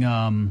missing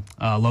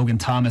Logan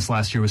Thomas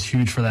last year was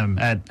huge for them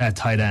at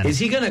tight end. Is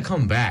he going to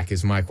come back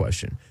is my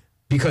question.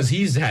 Because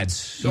he's had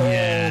so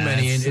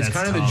many. And it's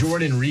kind of tough. the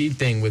Jordan Reed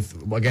thing with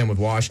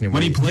Washington.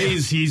 When he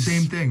plays, he's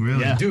Same thing,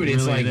 really. Yeah, Dude,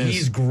 it's really like is.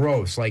 he's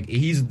gross. Like,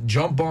 he's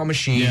jump ball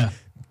machine,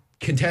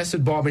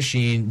 contested ball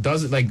machine,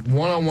 does it like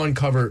one-on-one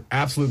cover,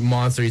 absolute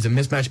monster. He's a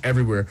mismatch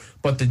everywhere,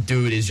 but the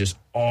dude is just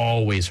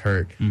always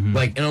hurt.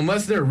 Like, and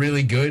unless they're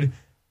really good,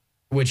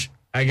 which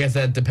I guess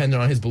that depended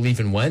on his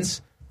belief in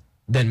Wentz,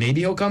 then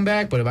maybe he'll come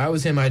back. But if I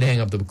was him, I'd hang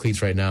up the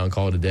cleats right now and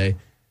call it a day.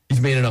 He's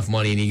made enough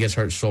money and he gets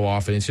hurt so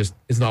often. It's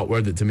not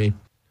worth it to me.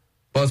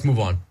 But let's move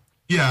on.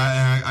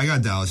 Yeah, I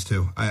got Dallas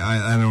too.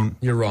 I don't.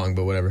 You're wrong,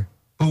 but whatever.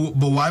 But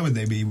why would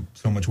they be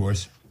so much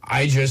worse?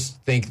 I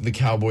just think the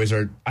Cowboys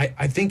are. I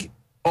think.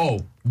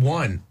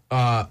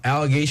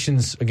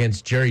 Allegations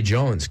against Jerry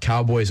Jones,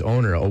 Cowboys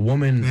owner. A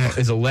woman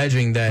is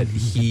alleging that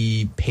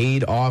he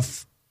paid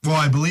off. Well,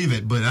 I believe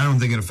it, but I don't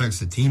think it affects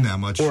the team that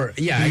much. They're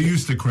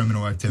used to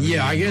criminal activity.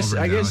 Yeah, I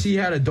guess he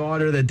had a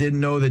daughter that didn't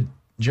know that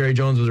Jerry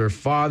Jones was her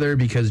father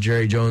because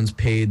Jerry Jones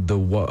paid the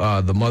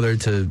mother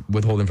to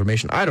withhold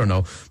information. I don't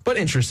know, but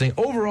interesting.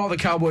 Overall, the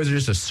Cowboys are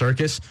just a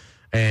circus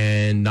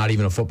and not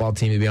even a football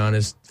team, to be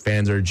honest.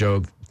 Fans are a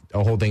joke.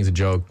 The whole thing's a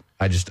joke.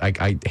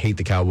 I hate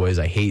the Cowboys.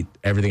 I hate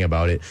everything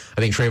about it.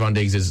 I think Trayvon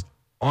Diggs is,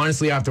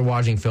 honestly, after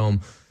watching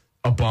film,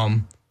 a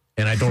bum.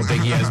 And I don't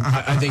think he has.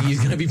 I think he's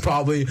going to be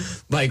probably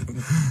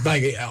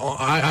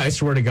I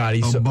swear to God,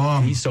 he's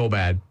so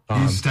bad.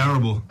 He's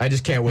terrible. I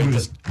just can't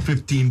wait.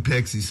 15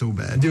 picks. He's so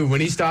bad, dude.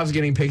 When he stops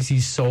getting picks,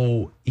 he's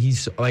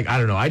like, I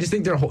don't know. I just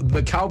think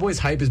the Cowboys'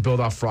 hype is built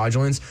off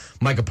fraudulence.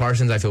 Micah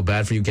Parsons, I feel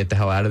bad for you. Get the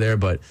hell out of there.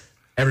 But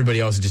everybody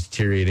else is just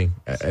deteriorating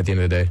at the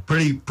end of the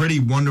day. Pretty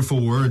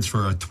wonderful words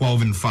for a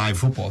 12-5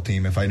 football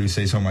team, if I do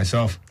say so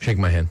myself. Shake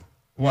my hand.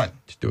 What?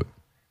 Just do it.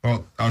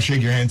 Well, I'll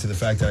shake your hand to the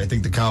fact that I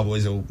think the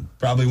Cowboys will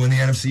probably win the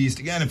NFC East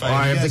again. If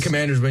the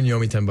Commanders win, you owe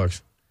me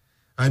 $10.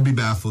 I'd be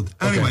baffled.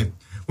 Okay. Anyway,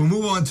 we'll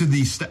move on to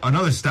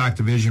another stacked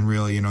division,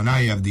 really. Now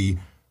you have the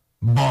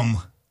bum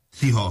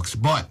Seahawks.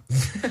 But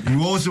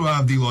you also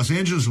have the Los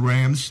Angeles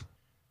Rams,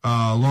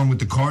 along with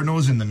the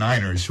Cardinals and the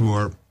Niners, who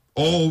were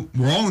all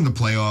in the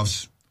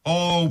playoffs,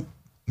 all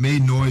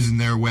made noise in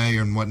their way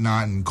and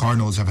whatnot, and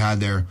Cardinals have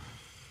had their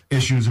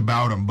issues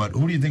about them. But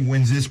who do you think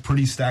wins this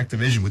pretty stacked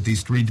division with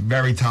these three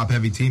very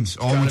top-heavy teams,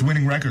 all with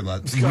winning records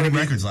last year?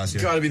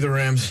 It's got to be the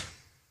Rams.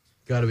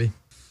 Got to be.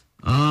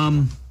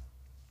 I'm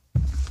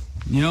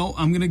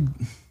gonna.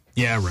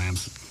 Yeah,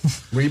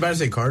 Rams. Were you about to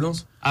say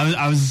Cardinals?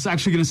 I was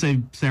actually gonna say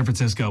San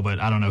Francisco,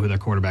 but I don't know who their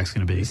quarterback's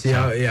gonna be.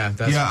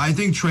 I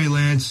think Trey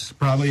Lance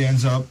probably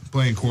ends up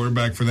playing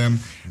quarterback for them.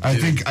 I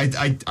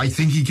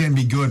think he can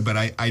be good, but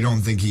I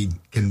don't think he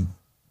can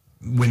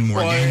win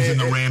more games than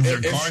the Rams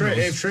or Cardinals.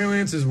 If Trey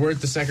Lance is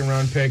worth the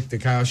second-round pick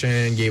that Kyle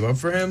Shanahan gave up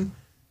for him,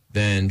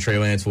 then Trey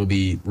Lance will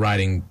be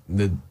riding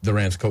the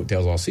Rams'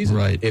 coattails all season.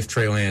 Right. If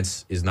Trey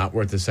Lance is not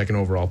worth the second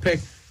overall pick,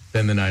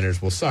 then the Niners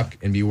will suck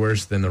and be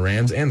worse than the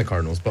Rams and the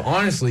Cardinals. But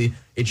honestly,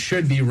 it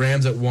should be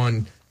Rams at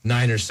 1,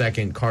 Niners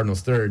second,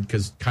 Cardinals third,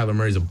 because Kyler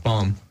Murray's a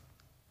bum.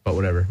 But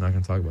whatever, not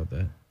going to talk about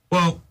that.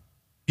 Well,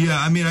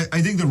 yeah, I mean,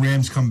 I think the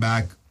Rams come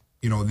back,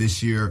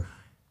 this year.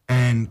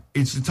 And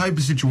it's the type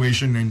of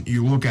situation, and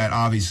you look at,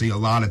 obviously, a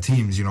lot of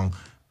teams,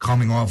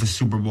 coming off a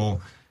Super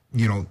Bowl,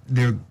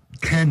 there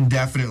can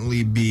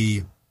definitely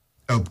be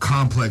a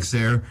complex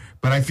there.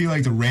 But I feel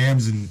like the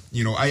Rams, and,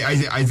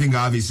 I think,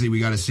 obviously, we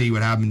got to see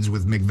what happens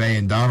with McVay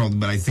and Donald,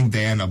 but I think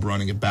they end up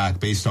running it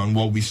back based on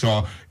what we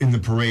saw in the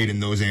parade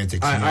and those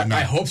antics.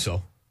 I hope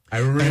so. I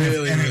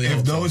really hope so.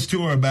 If those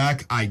two are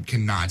back, I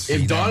cannot see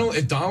If Donald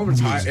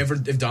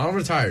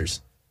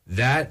retires,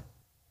 that...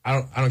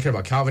 I don't care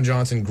about Calvin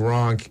Johnson,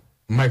 Gronk,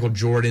 Michael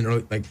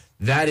Jordan,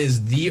 that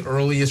is the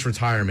earliest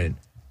retirement.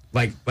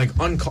 I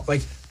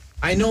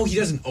know he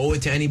doesn't owe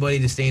it to anybody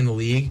to stay in the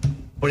league,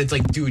 but it's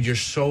like, dude, you're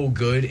so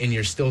good and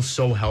you're still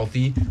so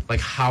healthy. Like,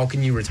 how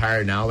can you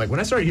retire now? Like, when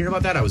I started hearing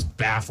about that, I was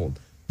baffled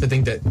to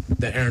think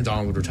that Aaron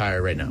Donald would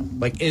retire right now.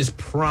 Like, in his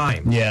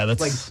prime. Yeah,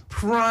 that's... Like,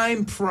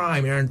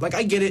 prime Aaron. Like,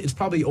 I get it. It's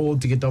probably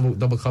old to get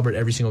double covered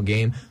every single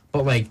game,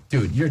 but, like,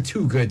 dude, you're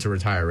too good to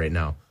retire right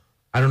now.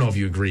 I don't know if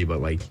you agree, but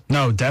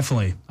no,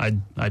 definitely, I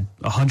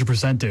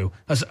 100% do.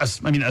 I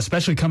mean,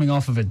 especially coming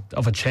off of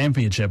a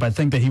championship, I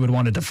think that he would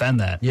want to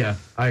defend that. Yeah,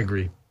 I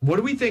agree. What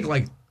do we think?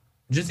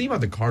 Just think about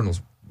the Cardinals.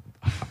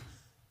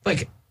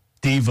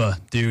 Diva,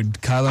 dude.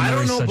 Kyler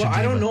Murray's such a diva.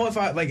 I don't know if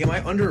am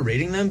I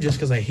underrating them just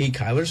because I hate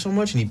Kyler so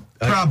much? And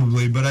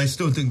probably, but I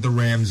still think the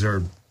Rams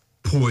are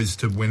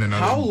poised to win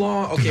another. How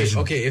long? Okay,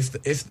 division. okay.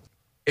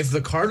 If the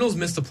Cardinals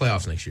miss the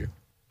playoffs next year,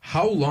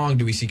 how long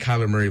do we see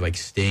Kyler Murray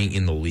staying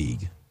in the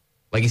league?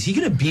 Is he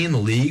going to be in the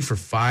league for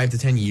 5 to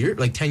 10 years?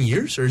 10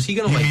 years? Or is he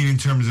going to, You mean in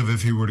terms of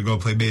if he were to go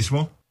play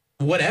baseball?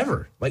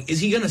 Whatever. Is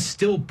he going to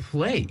still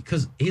play?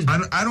 Because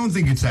I don't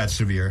think it's that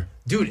severe.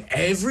 Dude,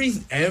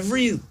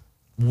 every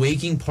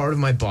waking part of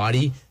my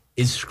body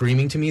is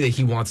screaming to me that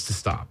he wants to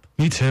stop.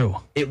 Me too.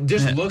 It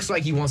just looks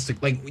like he wants to,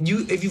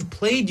 if you've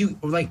played,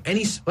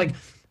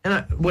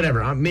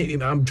 whatever.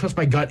 I'm trust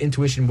my gut,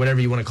 intuition,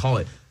 whatever you want to call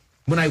it.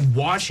 When I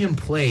watch him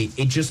play,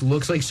 it just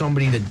looks like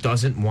somebody that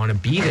doesn't want to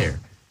be there.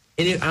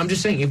 And I'm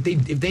just saying, if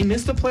they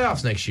miss the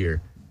playoffs next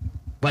year,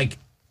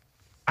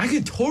 I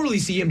could totally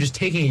see him just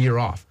taking a year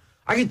off.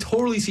 I could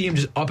totally see him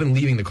just up and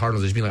leaving the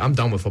Cardinals, just being like, I'm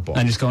done with football.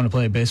 And just going to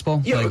play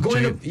baseball? Yeah,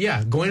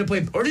 going to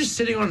play, or just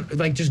sitting on,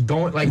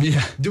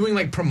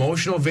 doing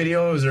promotional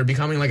videos or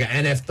becoming an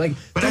NFL.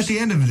 But at the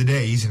end of the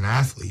day, he's an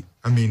athlete.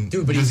 I mean,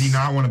 dude, does he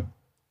not want to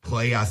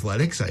play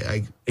athletics?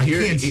 I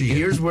can't see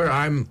Here's where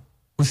I'm.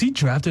 Was he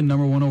drafted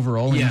number 1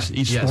 overall in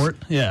each sport?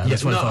 Yeah,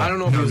 that's what I thought. I don't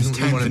know if he was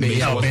 10 in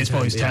baseball.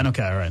 Baseball, he's 10.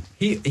 Okay, all right.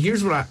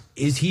 Here's what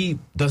does he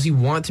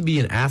want to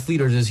be an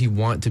athlete or does he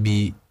want to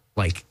be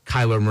like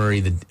Kyler Murray,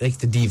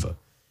 the diva?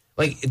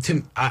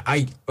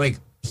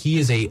 He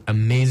is a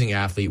amazing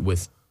athlete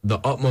with the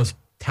utmost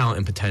talent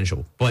and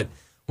potential. But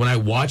when I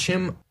watch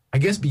him, I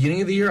guess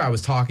beginning of the year I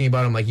was talking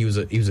about him like he was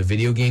a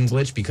video game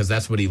glitch because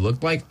that's what he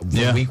looked like.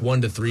 From week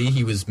 1 to 3,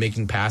 he was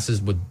making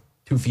passes with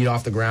 2 feet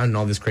off the ground and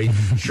all this crazy.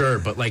 Sure,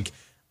 but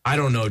I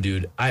don't know,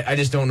 dude. I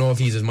just don't know if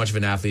he's as much of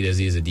an athlete as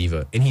he is a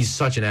diva. And he's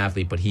such an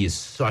athlete, but he is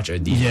such a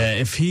diva. Yeah,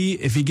 if he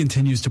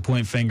continues to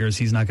point fingers,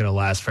 he's not going to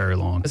last very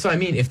long. That's what I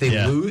mean. If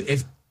they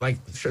lose,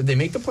 sure, they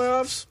make the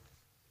playoffs,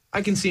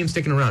 I can see him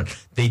sticking around.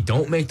 They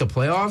don't make the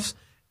playoffs,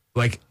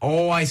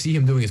 all I see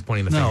him doing is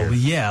pointing the finger. No, but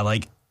yeah,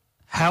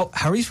 how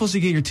are you supposed to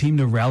get your team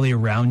to rally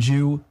around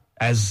you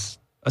as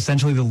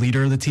essentially the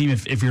leader of the team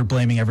if you're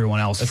blaming everyone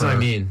else That's for what I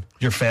mean.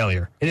 your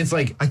failure. And it's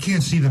like, I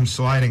can't see them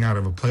sliding out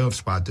of a playoff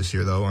spot this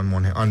year, though,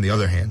 on the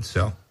other hand.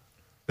 So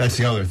that's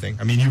the other thing.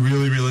 I mean, you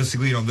really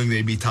realistically don't think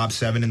they'd be top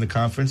 7 in the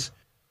conference?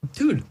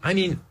 dude, I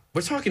mean,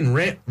 we're talking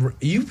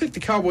you picked the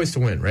Cowboys to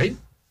win, right?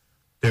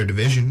 Their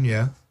division,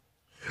 yeah.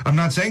 I'm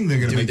not saying they're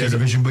going to make their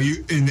division, but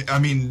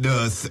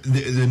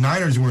the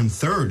Niners were in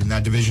 3rd in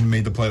that division,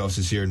 made the playoffs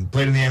this year, and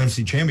played in the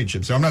NFC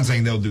Championship. So I'm not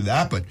saying they'll do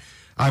that, but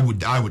I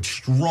would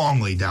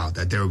strongly doubt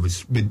that there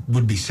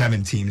would be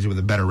 7 teams with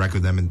a better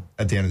record than them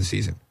at the end of the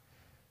season.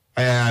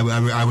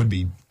 I would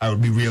be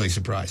really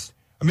surprised.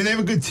 I mean, they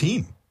have a good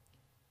team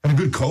and a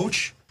good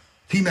coach.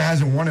 Team that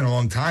hasn't won in a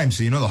long time,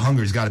 so the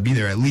hunger's got to be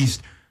there at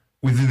least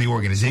within the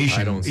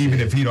organization, even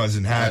if he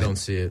doesn't have it. I don't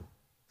see it.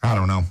 I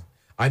don't know.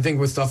 I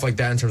think with stuff like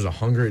that, in terms of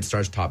hunger, it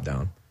starts top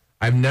down.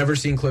 I've never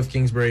seen Cliff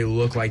Kingsbury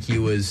look like he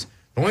was.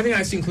 The only thing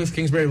I've seen Cliff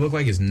Kingsbury look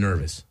like is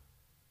nervous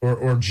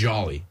or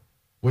jolly,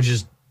 which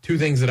is 2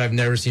 things that I've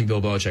never seen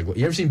Bill Belichick look.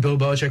 You ever seen Bill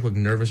Belichick look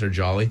nervous or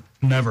jolly?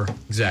 Never.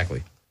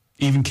 Exactly.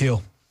 Even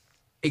keel.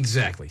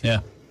 Exactly. Yeah.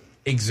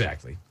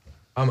 Exactly.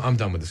 I'm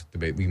done with this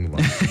debate. We can move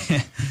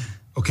on.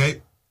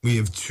 Okay. We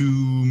have 2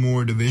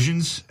 more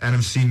divisions.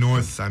 NFC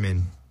North, I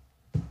mean,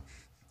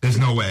 there's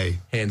no way.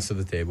 Hands to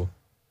the table.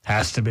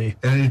 Has to be.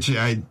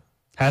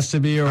 Has to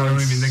be, or I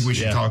don't even think we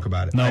should talk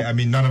about it. Nope. I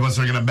mean, none of us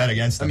are going to bet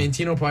against them. I mean,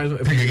 Tino probably.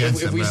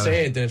 If we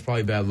say it, then it's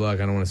probably bad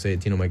luck. I don't want to say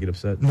it. Tino might get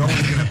upset. No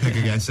one's going to pick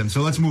against them.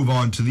 So let's move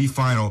on to the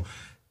final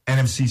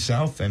NFC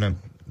South, and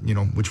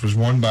which was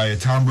won by a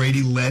Tom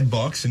Brady-led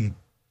Bucs, and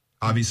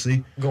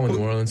obviously going to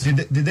New Orleans. Did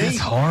they? That's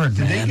hard,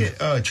 Did man. they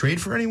get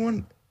trade for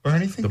anyone or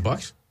anything? The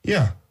Bucs?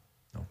 Yeah.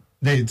 No.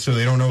 They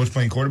don't know who's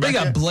playing quarterback. They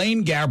got yet?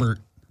 Blaine Gabbert.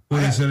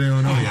 Well, they said they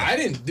don't know yet. I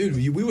didn't, dude.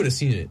 We would have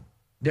seen it.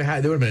 There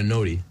would have been a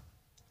notey.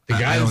 The I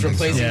guy don't that's think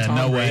so. replacing Yeah, Tom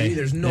no Brady. way.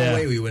 There's no Yeah.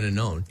 way we would have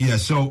known. Yeah.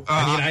 So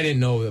I didn't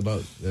know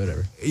about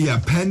whatever. Yeah,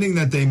 pending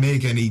that they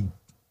make any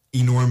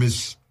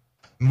enormous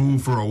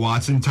move for a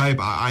Watson type,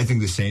 I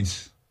think the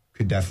Saints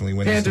could definitely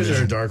win. Panthers this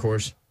are a division. dark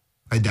horse.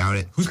 I doubt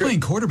it. Who's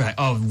playing quarterback?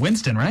 Oh,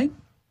 Winston, right?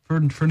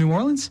 For New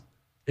Orleans?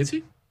 Is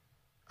he?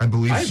 I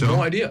believe I have so.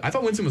 no idea. I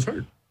thought Winston was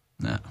hurt.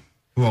 No.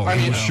 Well, I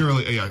mean,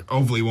 surely,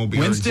 hopefully, he won't be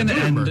Winston hurt in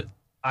September. and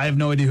I have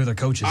no idea who their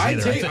coach is I'd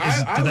either. take- Did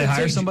I they would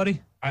hire take-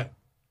 somebody?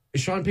 Is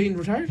Sean Payton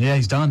retired? Yeah,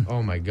 he's done.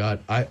 Oh my God.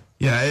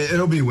 Yeah,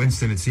 it'll be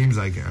Winston. It seems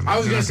like. I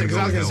was gonna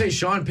say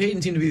Sean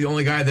Payton seemed to be the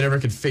only guy that ever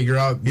could figure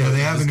out. Yeah, they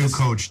have a new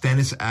coach,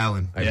 Dennis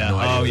Allen. I have no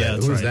idea.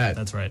 That's Who's right. that?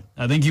 That's right.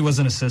 I think he was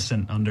an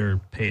assistant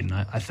under Peyton.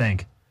 I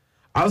think.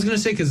 I was gonna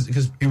say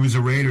because He was a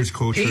Raiders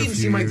coach. for a Payton few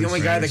seemed like the years, only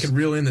guy that Raiders. could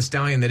reel in the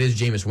stallion that is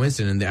Jameis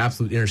Winston and the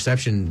absolute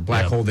interception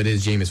black hole that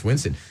is Jameis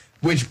Winston,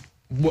 which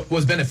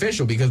was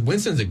beneficial because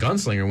Winston's a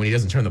gunslinger when he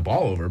doesn't turn the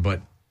ball over. But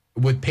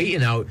with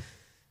Peyton out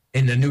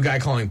and a new guy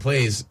calling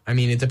plays, I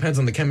mean, it depends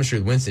on the chemistry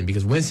with Winston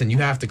because Winston, you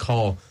have to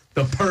call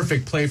the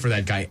perfect play for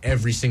that guy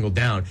every single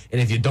down.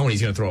 And if you don't,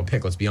 he's going to throw a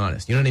pick, let's be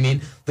honest. You know what I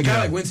mean? The guy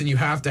like Winston, you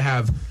have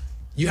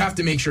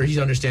to make sure he's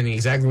understanding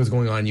exactly what's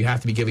going on. You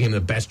have to be giving him the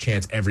best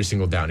chance every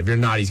single down. If you're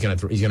not, he's going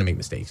to make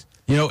mistakes.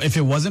 If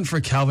it wasn't for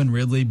Calvin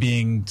Ridley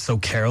being so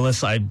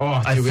careless, I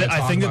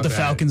think that the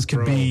Falcons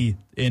could be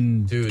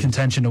in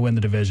contention to win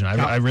the division.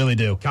 I really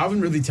do.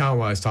 Calvin Ridley,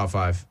 talent-wise, top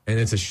 5, and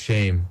it's a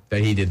shame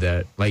that he did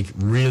that. Like,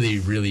 really,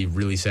 really,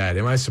 really sad.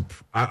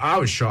 I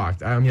was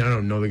shocked. I mean, I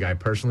don't know the guy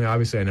personally,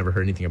 obviously. I never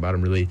heard anything about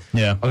him, really,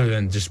 other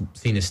than just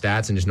seeing his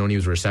stats and just knowing he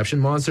was a reception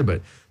monster.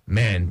 But,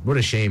 man, what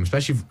a shame.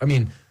 Especially,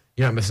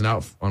 you're not missing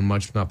out on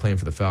much not playing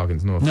for the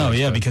Falcons. No,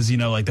 because,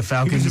 the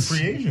Falcons... He was a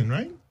free agent,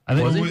 right? I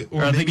think,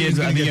 I think he's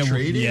going to get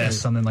traded. Yeah,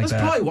 something like that's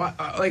that. Probably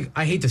why.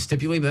 I hate to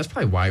stipulate, but that's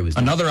probably why he was.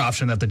 Another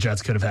option that the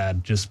Jets could have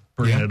had, just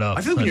bringing it up.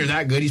 I feel like when you're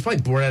that good, he's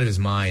probably bored out of his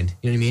mind.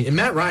 You know what I mean? And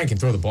Matt Ryan can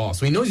throw the ball,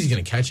 so he knows he's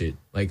going to catch it.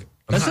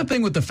 That's the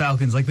thing with the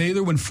Falcons. Like, they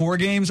either win 4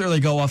 games or they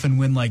go off and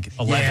win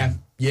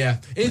 11. Yeah.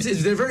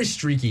 They're very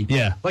streaky.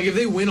 Yeah. Like, if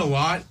they win a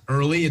lot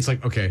early, it's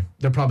like, okay,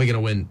 they're probably going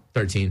to win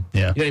 13. Yeah.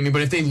 You know what I mean?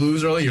 But if they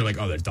lose early, you're like,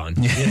 oh, they're done.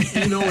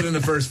 You know within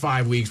the first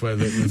 5 weeks whether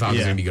the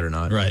Falcons are going to be good or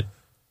not. Right.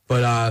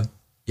 But,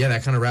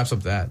 that kind of wraps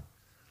up that.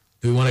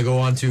 Do we want to go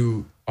on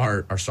to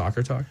our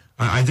soccer talk?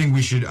 I think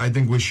we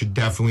should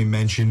definitely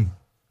mention,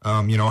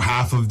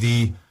 half of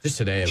the just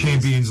today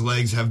Champions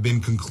legs have been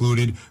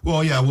concluded.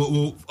 Well, yeah,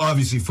 we'll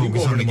obviously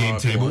focus on the game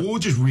today, but we'll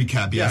just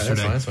recap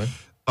yesterday, that's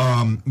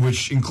fine.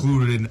 Which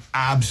included an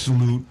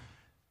absolute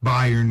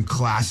Bayern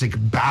classic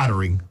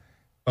battering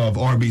of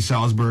RB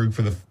Salzburg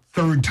for the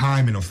 3rd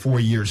time in a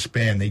 4-year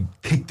span. They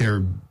kicked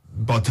their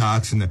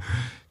buttocks in the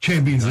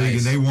Champions League,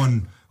 and they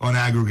won on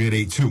aggregate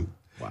 8-2.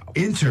 Wow.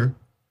 Inter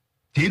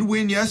did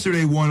win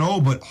yesterday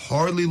 1-0, but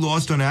hardly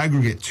lost on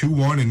aggregate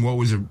 2-1 in what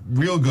was a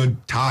real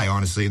good tie,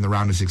 honestly, in the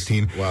round of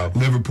 16. Wow.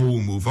 Liverpool will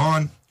move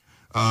on.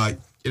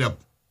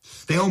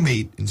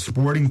 Stalemate in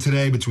Sporting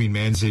today between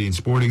Man City and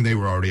Sporting. They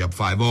were already up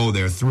 5-0.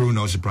 They're through.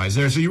 No surprise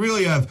there. So you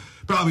really have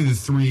probably the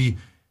 3,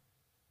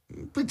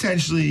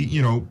 potentially,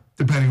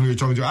 depending who you're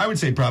talking to, I would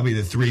say probably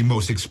the 3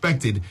 most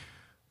expected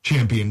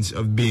champions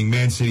of being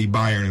Man City,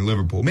 Bayern, and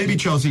Liverpool. Maybe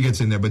Chelsea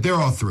gets in there, but they're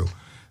all through.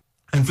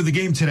 And for the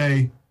game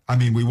today, I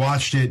mean, we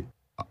watched it.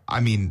 I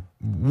mean,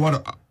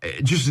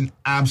 just an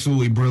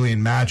absolutely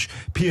brilliant match.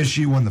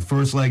 PSG won the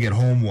first leg at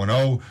home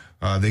 1-0.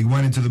 They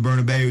went into the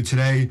Bernabeu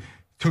today,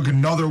 took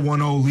another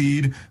 1-0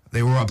 lead.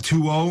 They were up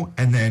 2-0,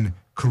 and then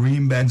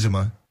Karim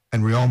Benzema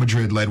and Real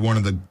Madrid led one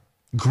of the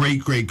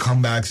great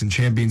comebacks in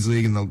Champions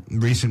League in the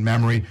recent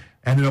memory.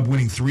 Ended up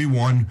winning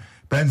 3-1.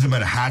 Benzema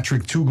had a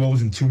hat-trick, 2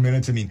 goals in 2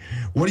 minutes. I mean,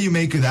 what do you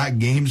make of that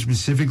game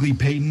specifically,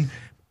 Peyton,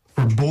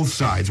 for both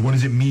sides? What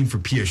does it mean for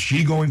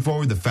PSG going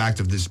forward, the fact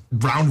of this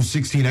round of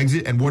 16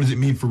 exit, and what does it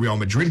mean for Real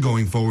Madrid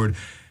going forward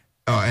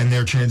and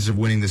their chances of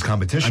winning this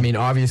competition? I mean,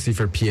 obviously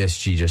for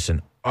PSG, just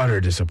an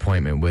utter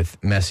disappointment with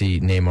Messi,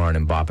 Neymar,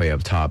 and Mbappe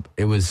up top.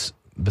 It was,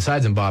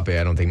 besides Mbappe,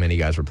 I don't think many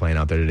guys were playing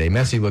out there today.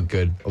 Messi looked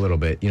good a little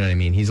bit. You know what I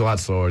mean? He's a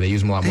lot slower. They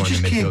use him a lot more in the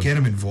midfield. They just can't get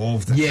him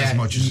involved as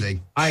much as they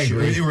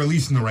agree. Or at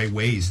least in the right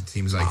ways, it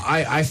seems like.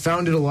 I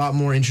found it a lot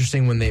more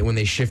interesting when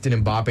they shifted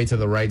Mbappe to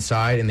the right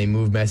side and they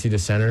moved Messi to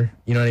center.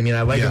 You know what I mean?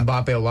 I like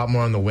Mbappe a lot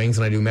more on the wings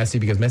than I do Messi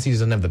because Messi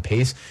doesn't have the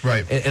pace.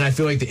 Right. And I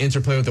feel like the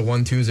interplay with the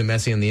 1-2s and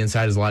Messi on the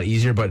inside is a lot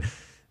easier. But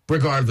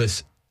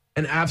regardless,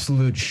 an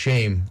absolute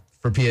shame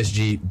for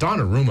PSG.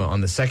 Donnarumma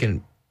on the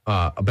second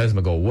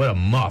Benzema goal. What a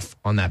muff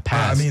on that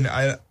pass. I mean,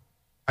 I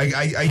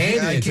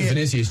can't to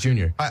Vinicius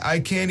Jr. I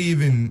can't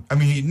even. I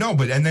mean,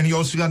 and then he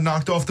also got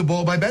knocked off the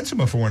ball by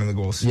Benzema for one of the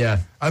goals. Yeah.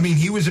 I mean,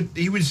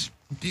 he's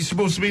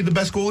supposed to be the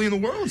best goalie in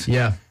the world.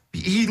 Yeah.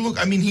 He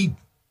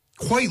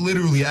quite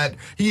literally at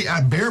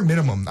bare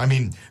minimum. I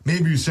mean,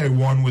 maybe you say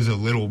one was a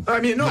little. I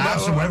mean, no,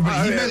 lapse or whatever.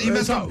 But he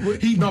messed up.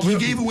 He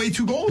gave away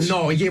 2 goals.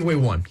 No, he gave away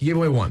one. He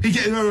truly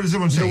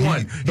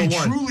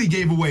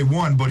gave away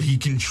one, but he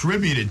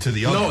contributed to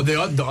the other.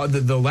 No,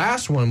 the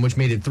last one, which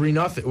made it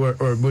 3-0,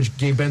 or which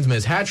gave Benzema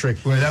his hat trick.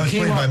 Well, that was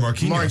played by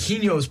Marquinhos.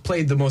 Marquinhos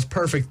played the most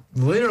perfect.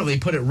 Literally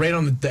put it right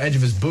on the edge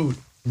of his boot,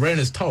 right on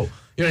his toe.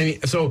 You know what I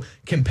mean? So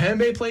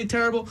Kimpembe played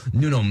terrible.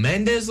 Nuno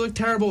Mendes looked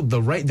terrible.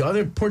 The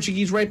other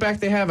Portuguese right back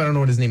they have, I don't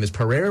know what his name is,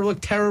 Pereira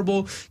looked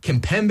terrible.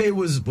 Kimpembe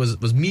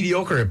was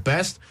mediocre at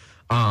best.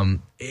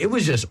 It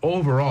was just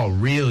overall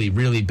really,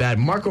 really bad.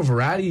 Marco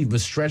Verratti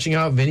was stretching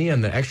out Vinny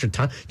on the extra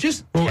time.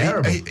 Just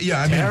terrible.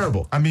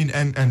 Terrible. I mean,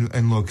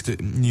 and look, to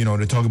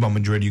talk about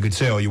Madrid, you could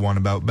say all you want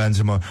about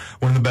Benzema,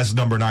 one of the best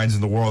number 9s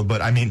in the world,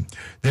 but I mean,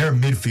 their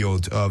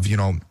midfield of,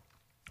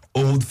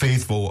 old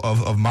faithful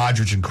of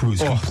Modric and Kroos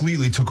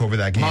completely took over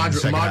that game.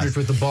 Modric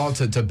with the ball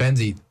to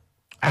Benzi.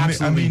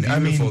 Absolutely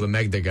beautiful to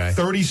meg the guy.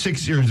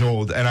 36 years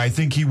old, and I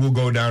think he will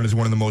go down as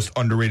one of the most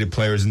underrated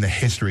players in the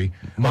history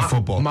of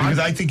football. Because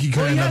I think he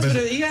could end up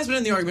he has been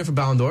in the argument for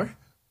Ballon d'Or.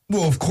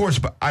 Well, of course,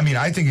 but I mean,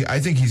 I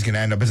think he's going to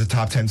end up as a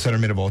top 10 center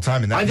mid of all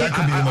time, and that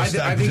could be the most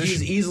I think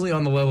he's easily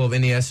on the level of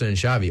Iniesta and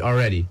Xavi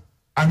already.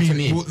 I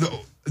mean,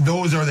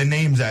 those are the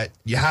names that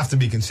you have to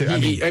be considered.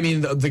 I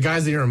mean, the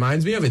guys that he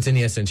reminds me of, it's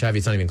Iniesta and Xavi.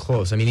 It's not even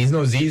close. I mean, he's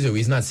no Zizou.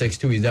 He's not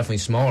 6'2". He's definitely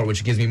smaller,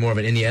 which gives me more of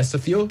an Iniesta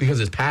feel because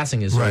his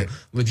passing is so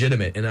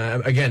legitimate. And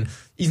again,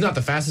 he's not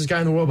the fastest guy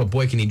in the world, but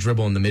boy, can he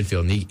dribble in the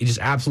midfield. And he just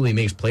absolutely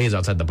makes plays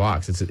outside the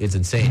box. It's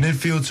insane.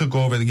 Midfield took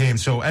over the game.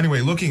 So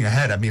anyway, looking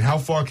ahead, I mean, how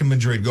far can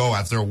Madrid go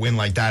after a win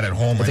like that at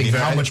home?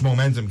 How much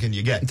momentum can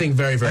you get? I think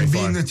very, very far. And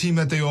being the team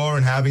that they are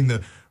and having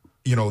the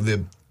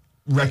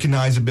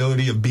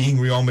recognizability of being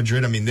Real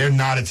Madrid, I mean, they're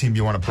not a team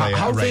you want to play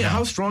now.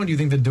 How strong do you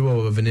think the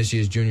duo of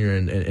Vinicius Jr.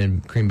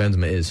 and Karim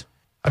Benzema is?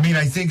 I mean,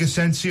 I think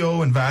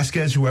Asensio and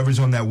Vasquez, whoever's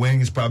on that wing,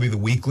 is probably the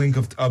weak link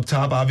up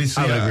top,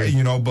 obviously. I would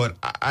agree. But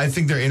I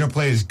think their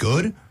interplay is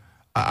good.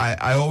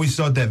 I always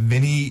thought that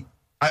Vinny...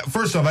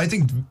 first off, I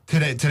think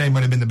today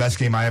might have been the best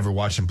game I ever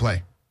watched him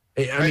play.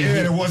 And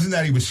it wasn't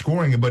that he was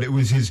scoring it, but it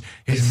was his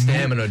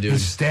stamina, dude.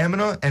 His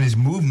stamina and his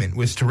movement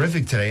was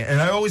terrific today.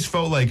 And I always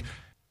felt like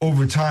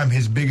over time,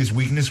 his biggest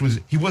weakness was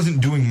he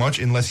wasn't doing much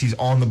unless he's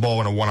on the ball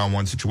in a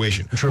one-on-one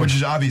situation, which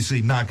is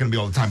obviously not going to be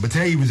all the time. But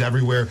today he was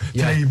everywhere.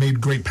 Today he made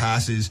great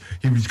passes.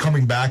 He was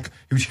coming back.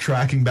 He was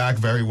tracking back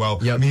very well.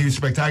 Yep. I mean, he was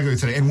spectacular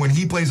today. And when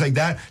he plays like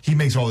that, he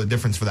makes all the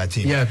difference for that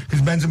team. Yeah.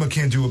 Because Benzema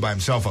can't do it by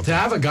himself up there.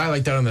 To have a guy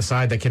like that on the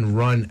side that can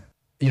run,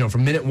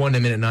 from minute 1 to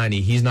minute 90,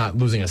 he's not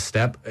losing a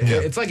step. Yeah.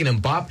 It's like an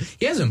Mbappe.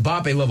 He has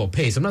Mbappe level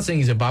pace. I'm not saying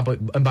he's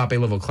Mbappe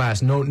level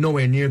class.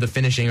 Nowhere near the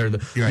finishing or the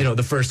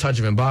the first touch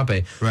of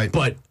Mbappe. Right.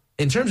 But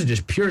in terms of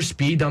just pure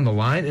speed down the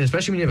line, and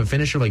especially when you have a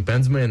finisher like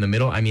Benzema in the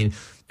middle, I mean,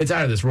 it's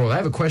out of this world. I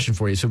have a question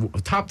for you. So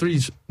top 3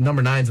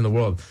 number 9s in the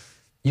world,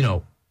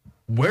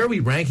 where are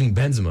we ranking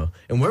Benzema?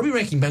 And where are we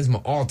ranking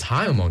Benzema all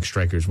time among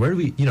strikers? Where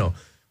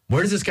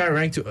does this guy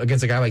rank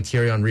against a guy like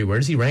Thierry Henry? Where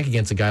does he rank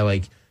against a guy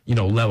like,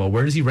 Leva?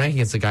 Where does he rank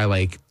against a guy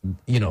like,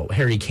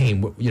 Harry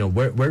Kane?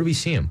 Where do we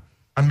see him?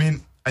 I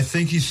mean, I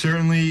think he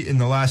certainly in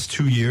the last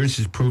 2 years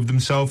has proved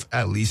himself,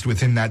 at least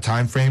within that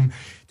time frame,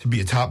 to be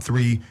a top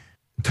three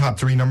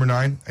number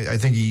 9. I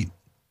think he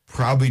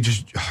probably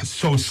just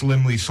so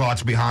slimly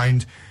slots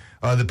behind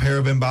the pair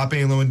of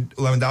Mbappe and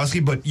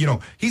Lewandowski. But,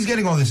 he's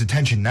getting all this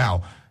attention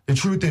now. The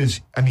truth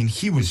is, I mean,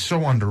 he was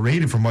so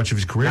underrated for much of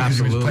his career because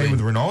he was playing with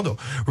Ronaldo.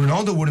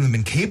 Ronaldo wouldn't have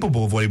been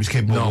capable of what he was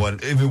capable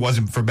of if it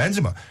wasn't for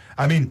Benzema.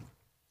 I mean,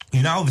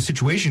 you now have a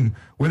situation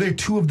where they're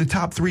two of the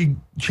top 3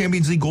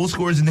 Champions League goal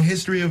scorers in the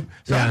history of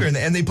soccer,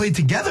 and they played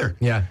together.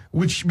 Yeah,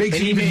 which makes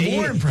it even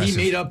more impressive. He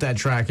made up that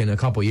track in a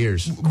couple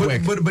years.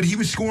 But he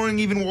was scoring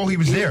even while he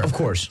was there. Of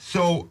course.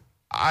 So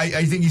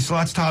I think he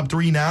slots top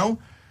 3 now.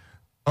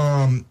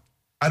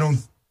 I don't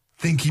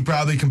think he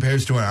probably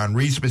compares to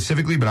Henry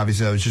specifically, but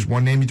obviously that was just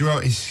one name he threw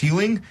out. His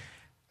ceiling,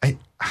 I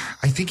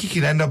think he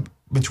could end up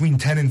between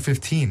 10 and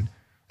 15.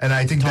 And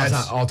I think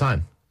that's all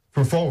time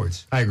for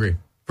forwards. I agree.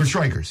 For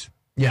strikers.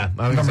 Yeah,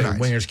 I would say nines.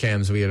 wingers,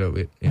 cams.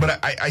 But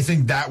I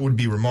think that would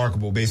be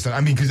remarkable based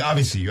on, because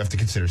obviously you have to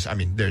consider,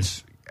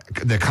 there's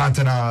the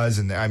Cantonas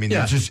and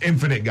there's just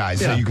infinite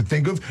guys that you could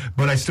think of.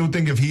 But I still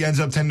think if he ends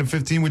up 10 to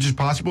 15, which is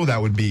possible,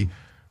 that would be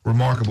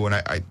remarkable.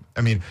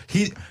 And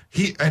he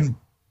and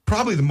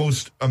probably the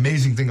most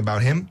amazing thing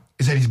about him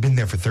is that he's been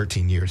there for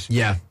 13 years.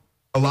 Yeah.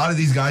 A lot of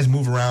these guys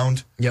move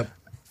around. Yep.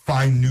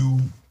 Find new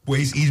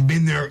ways. He's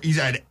been there. He's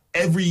had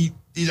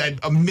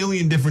a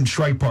million different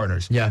strike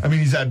partners. Yeah.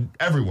 He's had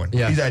everyone.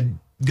 Yeah. He's had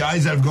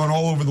guys that have gone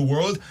all over the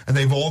world, and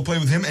they've all played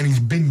with him, and he's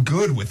been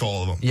good with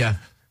all of them. Yeah.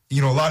 A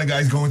lot of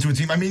guys go into a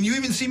team. You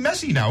even see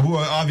Messi now, who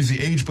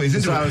obviously age plays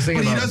into it.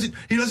 But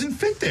he doesn't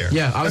fit there.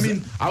 Yeah,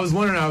 I was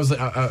wondering.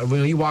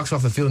 When he walks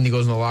off the field and he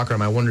goes in the locker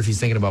room, I wonder if he's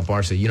thinking about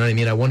Barca. You know what I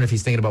mean? I wonder if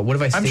he's thinking about what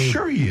if I stayed? I'm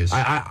sure he is.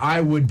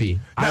 I would be.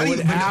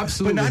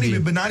 Absolutely.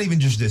 But not even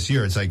just this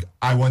year. It's like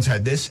I once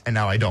had this, and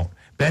now I don't.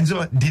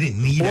 Benzema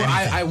didn't need anything.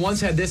 I once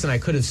had this, and I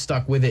could have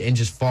stuck with it and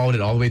just followed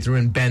it all the way through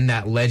and been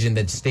that legend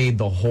that stayed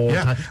the whole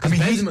time.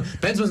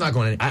 Benzema's not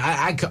going in.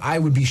 I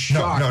would be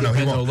shocked if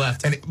Benzema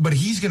left. But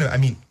he's going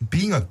to,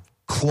 being a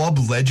club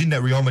legend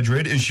at Real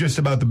Madrid is just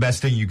about the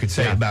best thing you could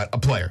say about a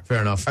player.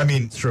 Fair enough.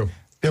 It's true.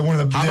 They're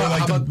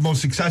the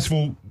most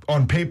successful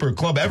on paper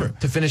club ever.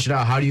 To finish it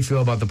out, how do you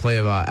feel about the play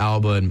of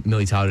Alba and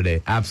Militao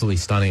today? Absolutely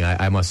stunning,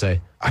 I must say.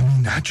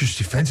 Not just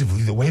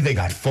defensively, the way they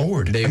got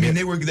forward. They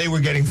were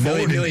getting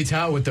forward.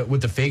 Militao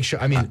with the fake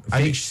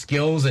fake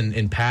skills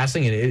and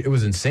passing, and it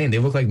was insane. They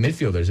look like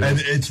midfielders. And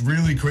it's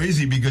really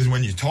crazy because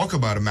when you talk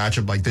about a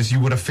matchup like this,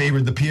 you would have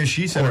favored the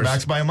PSG center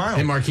backs by a mile.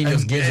 And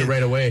Marquinhos gives it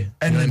right away.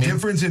 And the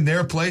difference in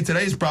their play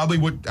today is probably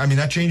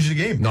that changed the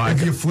game. No,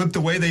 if you flip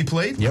the way they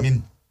played,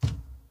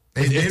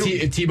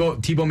 if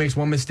Thibaut makes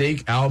one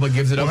mistake, Alba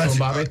gives it up to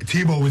Mbappe.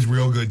 Thibaut was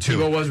real good too.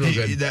 Thibaut was real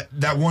good.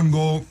 That one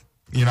goal,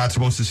 you're not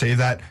supposed to save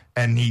that,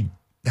 and he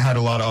had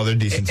a lot of other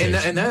decent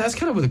saves. And that's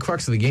kind of what the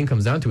crux of the game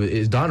comes down to.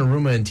 Is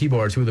Donnarumma and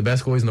Thibaut are two of the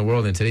best goalies in the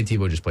world, and today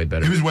Thibaut just played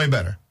better. He was way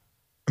better.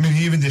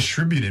 He even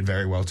distributed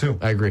very well too.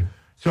 I agree.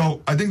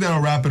 So I think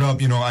that'll wrap it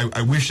up.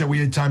 I wish that we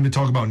had time to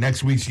talk about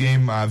next week's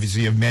game.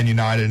 Obviously, of Man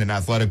United and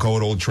Atletico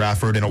at Old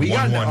Trafford in a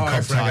 1-1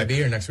 cup tie. Be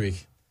here next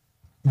week,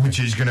 which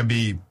is going to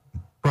be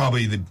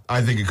probably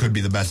I think it could be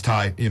the best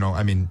tie.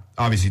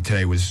 Obviously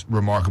today was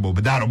remarkable,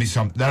 but that'll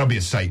be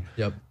a sight.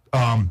 Yep.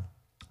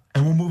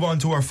 And we'll move on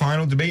to our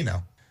final debate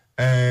now.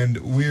 And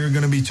we're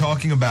going to be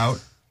talking about,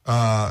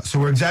 so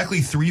we're exactly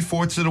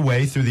 3/4 of the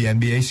way through the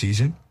NBA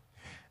season.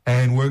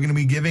 And we're going to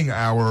be giving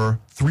our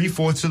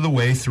 3/4 of the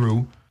way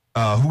through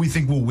who we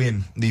think will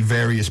win the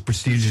various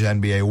prestigious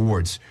NBA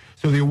awards.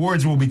 So the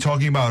awards we'll be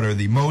talking about are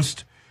the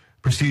most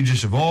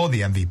prestigious of all,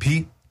 the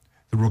MVP,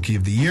 the Rookie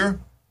of the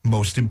Year,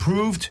 Most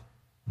Improved,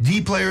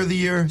 D Player of the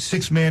Year,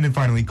 Sixth Man, and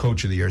finally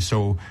Coach of the Year.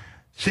 So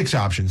 6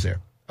 options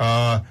there.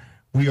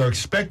 We are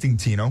expecting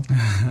Tino,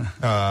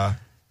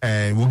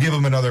 and we'll give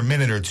him another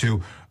minute or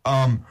two.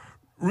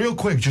 Real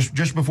quick,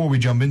 just before we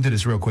jump into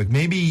this real quick,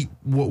 maybe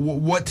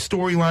what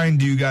storyline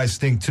do you guys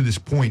think to this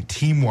point,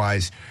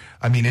 team-wise?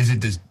 Is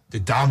it the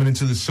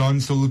dominance of the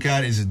Suns to look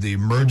at? Is it the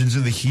emergence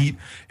of the Heat?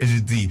 Is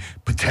it the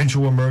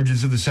potential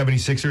emergence of the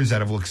 76ers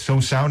that have looked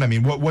so sound?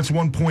 What's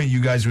one point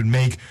you guys would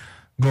make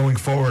going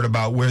forward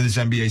about where this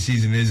NBA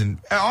season is? And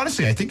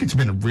honestly, I think it's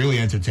been a really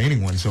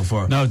entertaining one so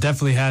far. No, it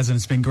definitely has, and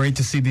it's been great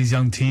to see these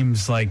young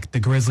teams like the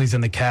Grizzlies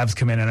and the Cavs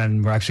come in,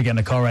 and we're actually getting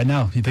a call right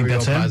now. You think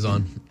that's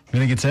him? You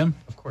think it's him?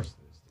 Of course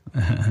it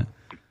is.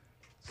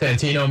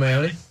 Santino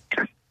Maione.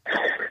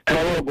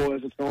 Hello,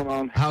 boys. What's going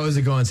on? How is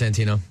it going,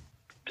 Santino?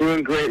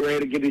 Doing great. Ready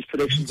to give these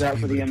predictions out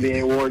for the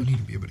NBA awards. You need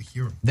to be able to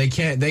hear them. They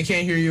can't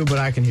hear you, but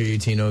I can hear you,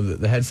 Tino.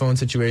 The headphone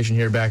situation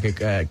here back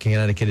at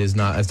Connecticut is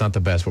not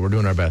the best, but we're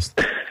doing our best.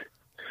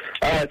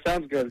 All right,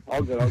 sounds good.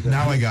 All good.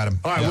 Now I got him.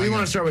 All right, what do you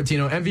want to start with,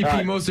 Tino?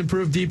 MVP, Most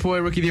Improved, D-Boy,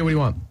 Rookie of the Year, what do you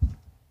want?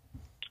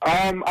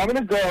 I'm going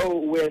to go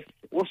with,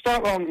 we'll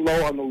start on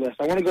low on the list.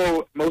 I want to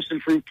go Most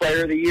Improved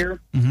Player of the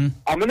Year. Mm-hmm.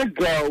 I'm going to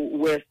go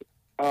with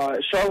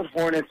Charlotte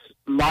Hornets'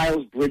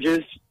 Miles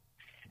Bridges.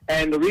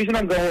 And the reason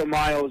I'm going with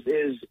Miles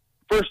is,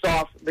 first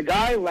off, the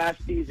guy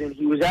last season,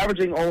 he was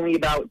averaging only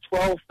about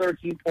 12,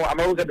 13 points. I'm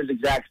going to look up his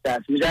exact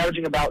stats. He was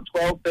averaging about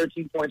 12,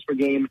 13 points per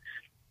game,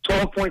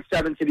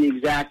 12.7 to be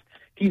exact.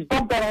 He's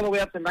bumped that all the way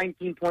up to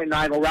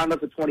 19.9. We'll round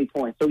up to 20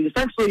 points. So he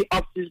essentially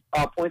upped his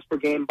points per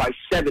game by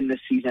 7 this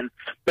season.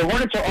 The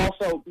Hornets are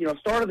also,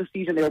 start of the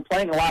season, they were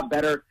playing a lot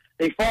better.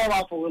 They fall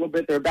off a little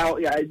bit. They're about,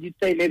 you'd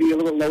say maybe a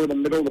little lower in the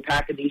middle of the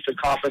pack in the Eastern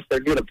Conference.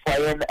 They're near the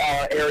play-in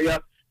area.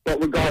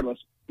 But regardless,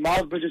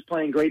 Miles Bridges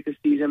playing great this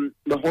season.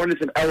 The Hornets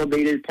have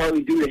elevated,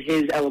 partly due to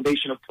his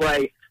elevation of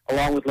play,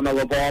 along with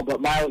LaMelo Ball.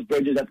 But Miles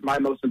Bridges, that's my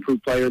most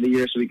improved player of the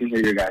year, so we can hear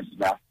your guys'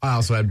 mouth. I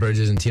also had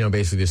Bridges, and Tino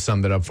basically just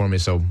summed it up for me,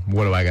 so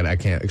what do I got? I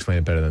can't explain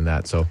it better than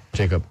that. So,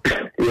 Jacob.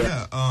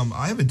 Yeah,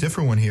 I have a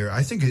different one here.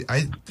 I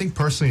think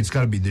personally it's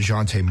got to be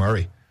DeJounte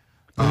Murray.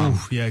 I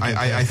think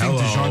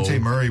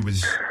DeJounte Murray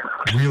was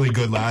really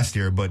good last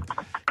year, but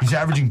he's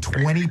averaging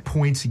 20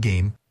 points a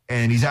game,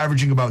 and he's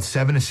averaging about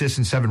 7 assists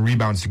and 7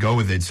 rebounds to go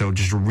with it, so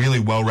just a really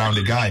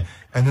well-rounded guy.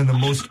 And then the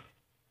most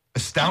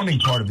astounding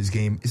part of his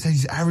game is that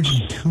he's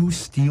averaging 2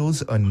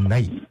 steals a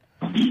night.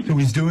 So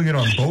he's doing it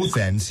on both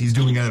ends. He's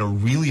doing it at a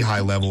really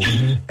high level,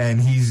 and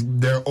he's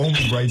their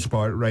only bright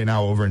spot right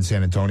now over in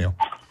San Antonio.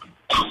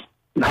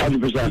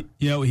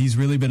 100%. He's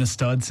really been a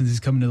stud since he's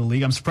come into the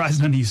league. I'm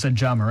surprised none of you said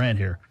Ja Morant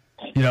here.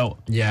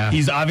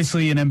 He's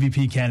obviously an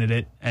MVP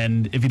candidate,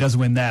 and if he doesn't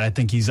win that, I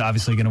think he's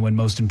obviously going to win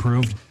Most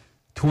Improved.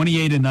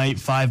 28 a night,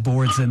 5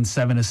 boards and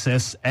 7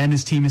 assists, and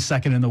his team is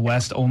second in the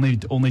West,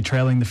 only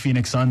trailing the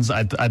Phoenix Suns.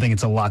 I think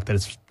it's a lock that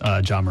it's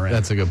Ja Morant.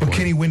 That's a good point. But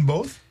can he win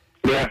both?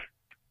 Yeah.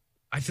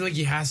 I feel like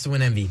he has to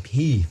win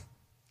MVP.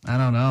 I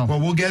don't know. Well,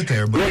 we'll get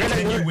there, but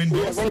can you win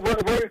both?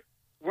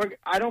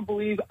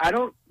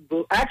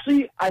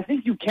 I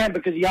think you can,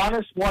 because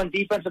Giannis won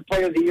Defensive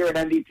Player of the Year and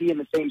MVP in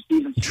the same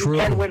season. So True.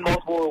 You can win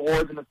multiple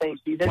awards in the same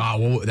season. Wow,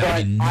 that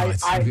would be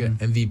nuts.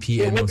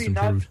 MVP and Most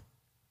Improved.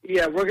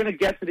 Yeah, we're going to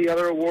get to the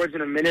other awards in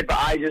a minute, but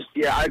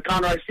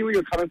Conor, I see where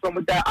you're coming from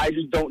with that. I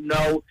just don't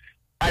know.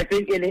 I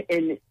think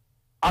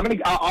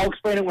I'll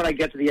explain it when I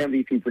get to the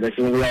MVP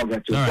prediction, when we all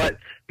get to it. All right.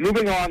 But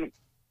moving on,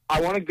 I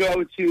want to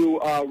go to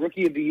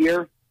Rookie of the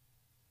Year.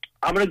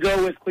 I'm going to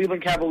go with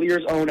Cleveland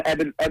Cavaliers' own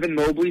Evan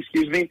Mobley,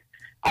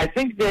 I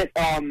think that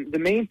the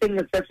main thing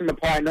that sets him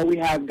apart, I know we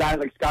have guys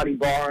like Scotty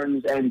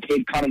Barnes and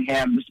Cade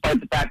Cunningham,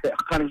 despite the fact that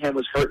Cunningham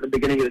was hurt at the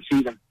beginning of the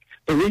season.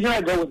 The reason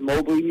I go with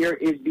Mobley here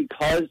is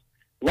because,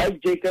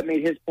 like Jacob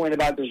made his point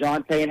about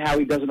DeJounte and how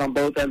he does it on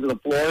both ends of the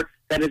floor,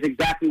 that is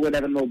exactly what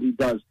Evan Mobley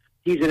does.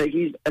 He's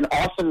an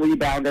awesome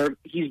rebounder.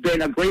 He's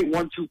been a great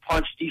 1-2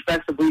 punch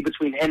defensively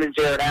between him and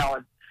Jared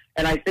Allen.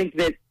 And I think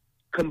that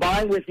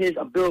combined with his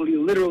ability,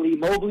 literally,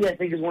 Mobley, I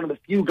think, is one of the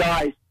few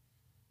guys,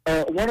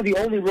 one of the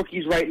only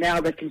rookies right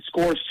now that can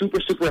score super,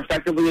 super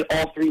effectively at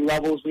all 3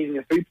 levels, meaning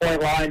a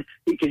 3-point line.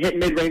 He can hit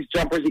mid-range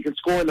jumpers. He can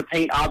score in the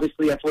paint.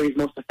 Obviously, that's where he's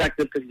most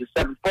effective because he's a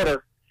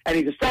 7-footer and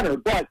he's a center.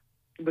 But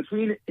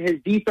between his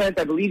defense,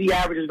 I believe he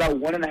averages about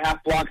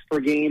 1.5 blocks per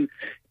game.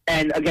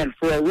 And again,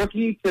 for a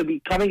rookie to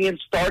be coming in,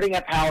 starting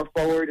at power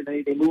forward,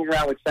 and they move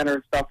around with center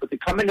and stuff, but to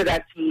come into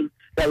that team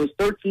that was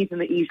 13th in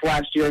the East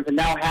last year, to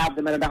now have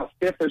them at about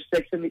 5th or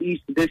 6th in the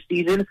East this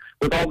season,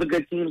 with all the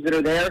good teams that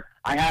are there,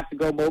 I have to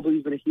go.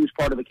 Mobley's been a huge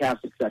part of the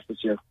Cavs' success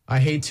this year. I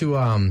hate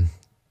to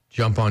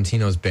jump on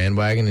Tino's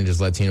bandwagon and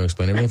just let Tino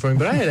explain everything for me,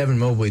 but I had Evan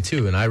Mobley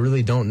too, and I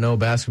really don't know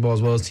basketball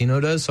as well as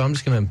Tino does, so I'm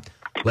just going to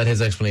let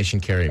his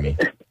explanation carry me.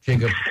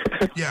 Jacob?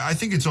 Yeah, I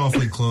think it's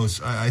awfully close.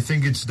 I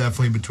think it's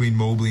definitely between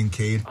Mobley and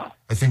Cade.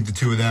 I think the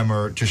two of them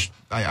are just,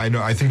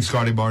 I think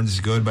Scotty Barnes is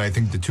good, but I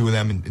think the two of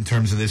them, in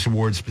terms of this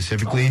award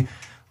specifically,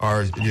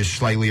 are just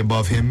slightly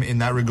above him in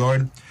that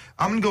regard.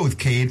 I'm going to go with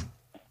Cade.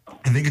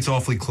 I think it's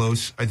awfully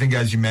close. I think,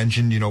 as you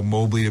mentioned,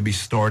 Mobley to be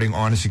starting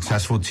on a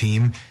successful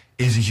team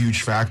is a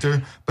huge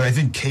factor, but I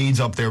think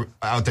Cade's out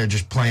there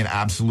just playing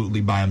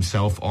absolutely by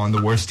himself on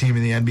the worst team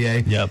in the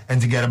NBA. Yep.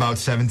 And to get about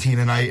 17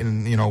 a night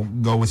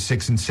and, go with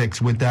 6 and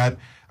 6 with that,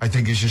 I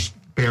think is just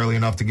barely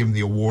enough to give him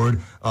the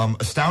award.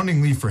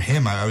 Astoundingly for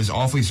him, I was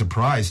awfully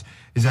surprised,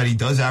 is that he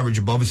does average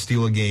above a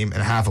steal a game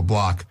and half a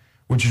block,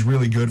 which is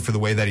really good for the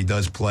way that he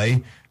does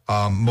play.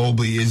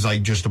 Mobley is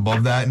just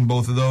above that in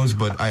both of those,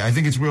 but I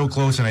think it's real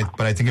close,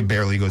 but I think it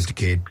barely goes to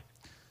Cade.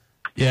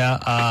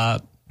 Yeah,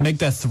 make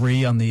that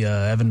 3 on the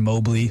Evan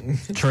Mobley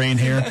train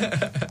here.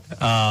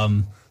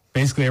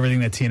 Basically everything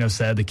that Tino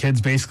said. The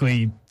kid's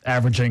basically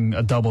averaging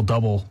a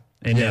double-double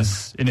in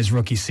his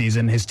rookie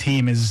season. His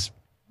team is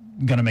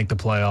going to make the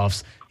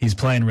playoffs. He's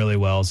playing really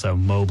well, so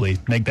Mobley,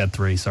 make that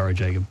 3. Sorry,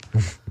 Jacob.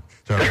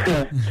 Sorry.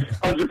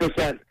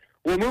 100%.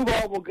 We'll move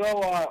on. We'll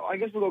go, I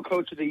guess we'll go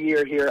Coach of the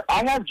Year here.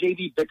 I have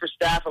J.B.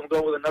 Bickerstaff. I'm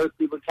going with another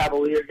Cleveland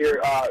Cavalier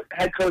here,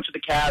 head coach of the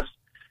Cavs.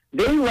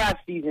 They last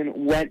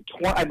season went,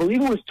 I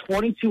believe it was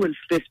 22 and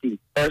 50.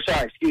 Or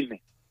sorry, excuse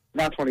me,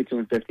 not 22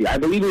 and 50. I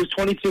believe it was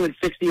 22 and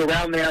 60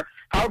 around there.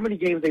 However many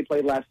games they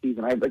played last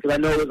season, because I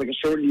know it was a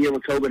shortened year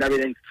with COVID and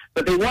everything.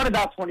 But they won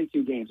about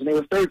 22 games, and they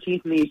were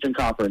 13th in the Eastern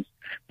Conference.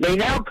 They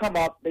now come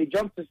up. They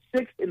jumped to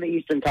 6th in the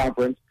Eastern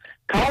Conference.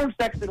 Colin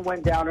Sexton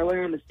went down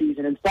earlier in the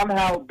season, and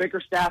somehow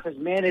Bickerstaff has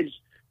managed,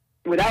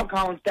 without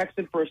Colin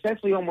Sexton, for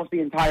essentially almost the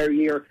entire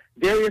year.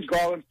 Darius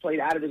Garland's played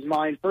out of his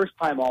mind,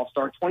 first-time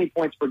All-Star, 20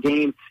 points per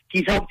game.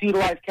 He's helped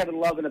utilize Kevin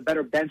Love in a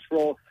better bench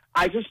role.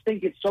 I just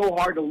think it's so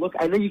hard to look.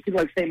 I know you can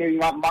say maybe you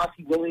want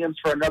Monty Williams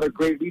for another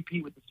great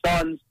repeat with the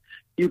Suns.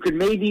 You could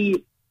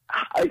maybe,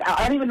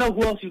 I don't even know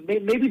who else.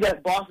 Maybe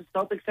that Boston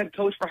Celtics head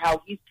coach for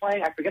how he's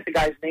playing. I forget the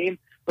guy's name,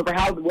 but for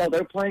how well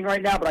they're playing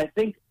right now. But I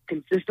think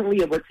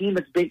consistently of a team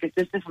that's been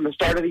consistent from the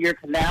start of the year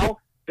to now,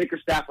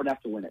 Bickerstaff would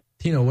have to win it.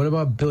 Tino, what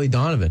about Billy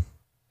Donovan?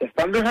 The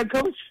Thunder head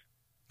coach?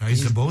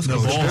 He's the Bulls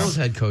coach. Bulls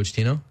head coach,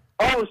 Tino.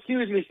 Oh,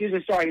 excuse me.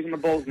 Sorry, he's in the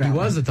Bulls now. He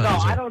was the Thunder. No,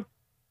 I don't.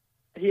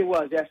 He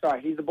was. Yeah,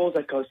 sorry. He's the Bulls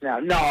head coach now.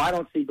 No, I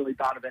don't see Billy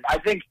Donovan. I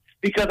think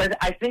because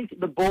I think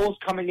the Bulls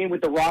coming in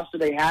with the roster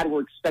they had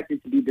were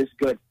expected to be this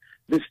good.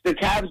 The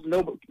Cavs,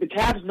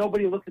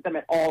 nobody looked at them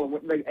at all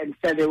and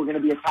said they were going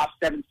to be a top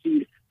 7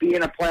 seed, be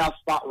in a playoff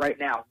spot right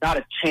now. Not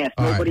a chance.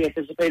 All Nobody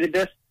anticipated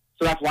this,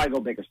 so that's why I go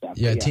bigger stuff.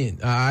 Yeah,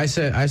 I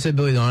said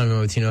Billy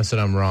Donovan, but Tino said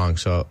I'm wrong,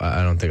 so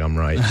I don't think I'm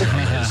right.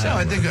 So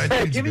I think it's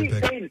a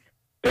good pick.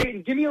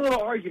 Peyton, give me a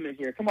little argument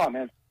here. Come on,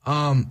 man.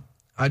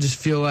 I just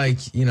feel like,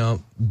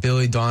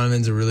 Billy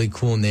Donovan's a really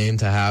cool name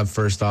to have,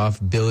 first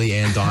off. Billy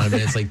and Donovan,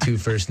 it's like 2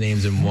 first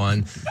names in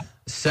one.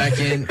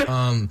 Second,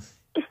 to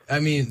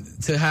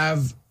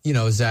have,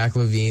 Zach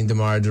LaVine,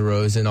 DeMar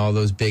DeRozan, all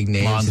those big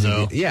names.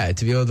 Lonzo.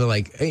 To be able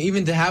to,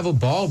 even to have a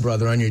ball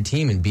brother on your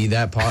team and be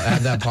have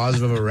that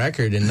positive of a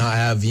record and not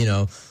have,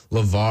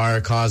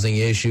 LeVar causing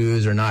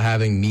issues or not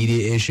having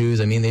media issues.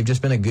 They've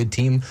just been a good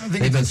team.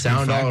 They've been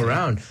sound all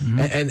around.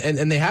 Mm-hmm.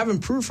 And they have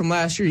improved from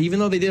last year, even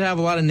though they did have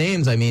a lot of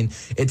names.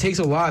 It takes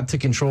a lot to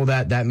control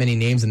that many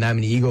names and that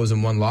many egos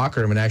in one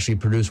locker room and actually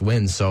produce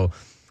wins. So,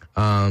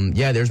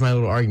 there's my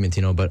little argument,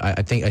 but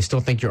I still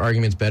think your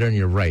argument's better and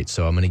you're right.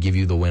 So I'm going to give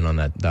you the win on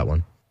that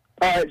one.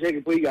 All right,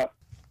 Jacob, what you got?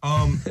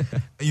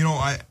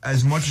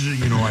 As much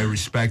as, I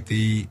respect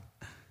the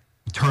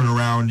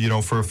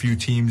turnaround, for a few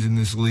teams in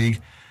this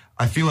league,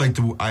 I feel like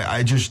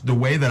the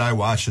way that I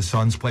watch the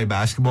Suns play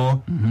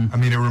basketball,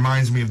 it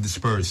reminds me of the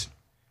Spurs.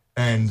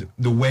 And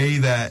the way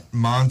that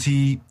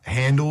Monty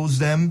handles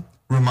them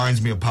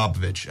reminds me of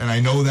Popovich. And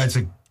I know that's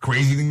a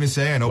crazy thing to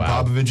say. I know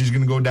Popovich is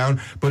going to go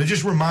down, but it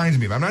just reminds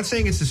me. I'm not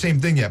saying it's the same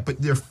thing yet,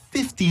 but they're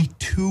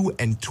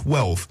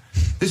 52-12.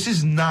 This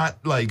is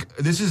not like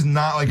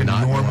a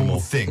normal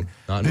thing.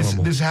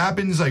 This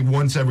happens like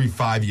once every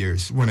 5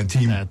 years when a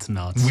team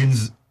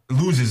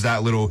loses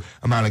that little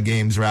amount of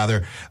games,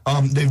 rather.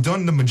 They've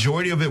done the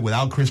majority of it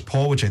without Chris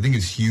Paul, which I think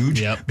is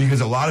huge because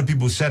a lot of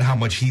people said how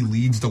much he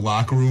leads the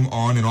locker room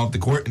on and off the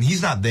court, and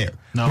he's not there.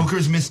 No.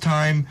 Booker's missed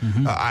time.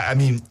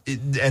 And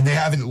they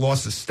haven't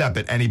lost a step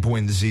at any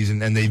point in the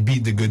season, and they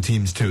beat the good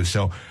teams too.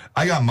 So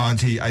I got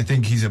Monty. I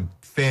think he's a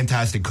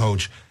fantastic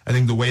coach. I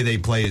think the way they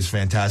play is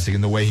fantastic,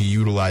 and the way he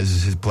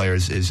utilizes his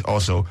players is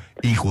also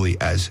equally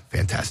as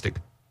fantastic.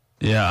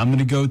 Yeah, I'm going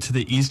to go to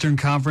the Eastern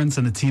Conference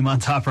and the team on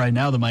top right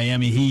now, the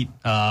Miami Heat.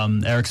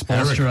 Eric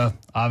Spoelstra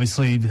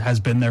obviously has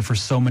been there for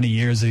so many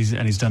years,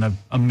 and he's done an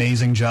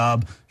amazing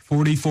job.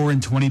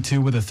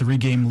 44-22 with a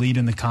 3-game lead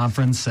in the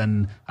conference,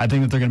 and I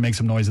think that they're going to make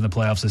some noise in the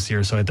playoffs this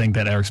year. So I think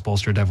that Eric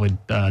Spoelstra definitely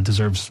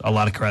deserves a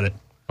lot of credit.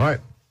 All right.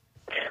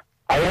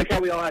 I like how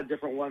we all had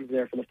different ones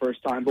there for the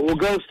first time, but we'll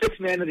go 6th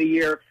man of the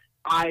year.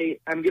 I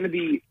am going to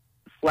be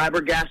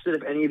flabbergasted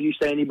if any of you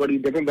say anybody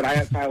different, but I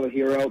have Tyler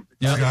Hero.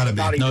 Yeah, gotta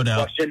be. No doubt.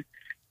 Question.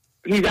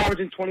 He's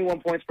averaging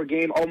 21 points per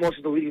game,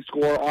 almost the leading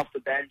scorer off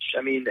the bench.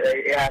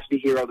 It has to be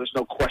Hero. There's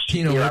no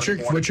question. Tino,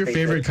 what's your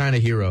favorite kind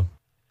of hero?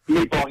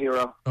 Meatball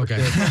Hero. Okay.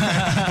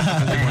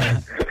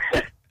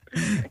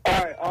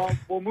 All right,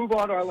 we'll move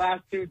on to our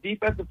last 2.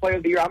 Defensive player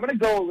of the year. I'm going to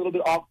go a little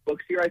bit off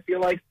books here, I feel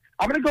like.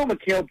 I'm going to go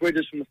Mikal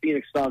Bridges from the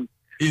Phoenix Suns.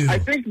 Ew. I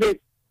think that...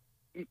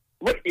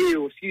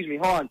 Excuse me,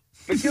 hold on.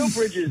 Mikal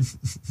Bridges,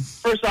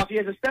 first off, he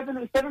has a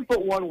 7'1"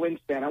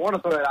 wingspan. I want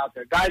to throw that out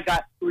there. Guy's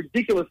got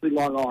ridiculously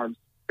long arms.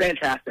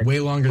 Fantastic. Way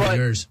longer than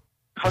yours.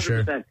 100%.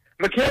 Sure.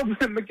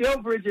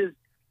 Mikal Bridges,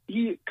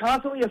 he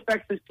constantly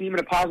affects his team in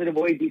a positive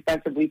way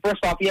defensively.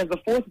 First off, he has the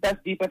 4th best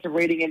defensive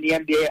rating in the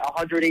NBA at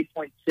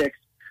 108.6.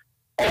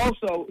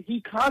 Also,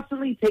 he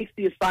constantly takes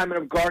the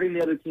assignment of guarding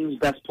the other team's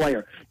best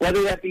player.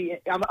 Whether that be,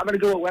 I'm going to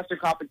go with Western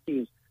Conference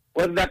teams,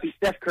 whether that be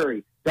Steph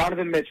Curry,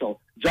 Donovan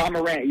Mitchell, John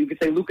Morant, you could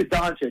say Luka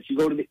Doncic. You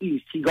go to the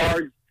East, he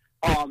guards,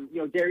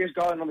 Darius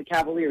Garland on the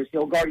Cavaliers.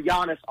 He'll guard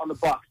Giannis on the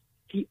Bucks.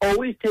 He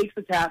always takes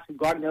the task of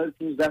guarding the other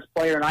team's best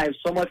player, and I have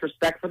so much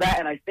respect for that.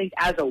 And I think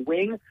as a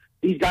wing,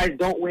 these guys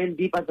don't win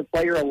defensive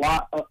player a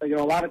lot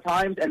of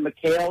times. And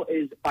Mikal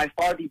is by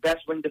far the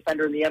best wing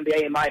defender in the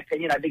NBA, in my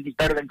opinion. I think he's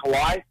better than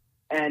Kawhi,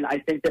 and I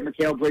think that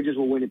Mikal Bridges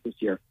will win it this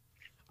year.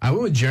 I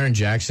went with Jaren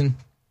Jackson.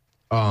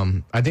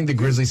 I think the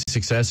Grizzlies'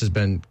 success has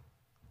been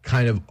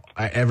kind of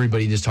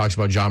everybody just talks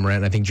about John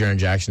Morant. I think Jaren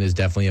Jackson is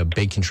definitely a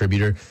big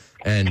contributor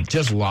and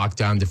just locked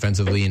down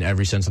defensively in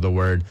every sense of the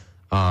word.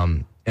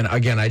 And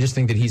again, I just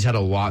think that he's had a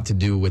lot to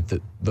do with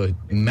the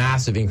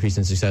massive increase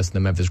in success in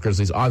the Memphis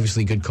Grizzlies.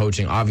 Obviously, good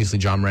coaching. Obviously,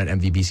 John Morant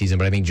MVP season.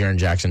 But I think Jaren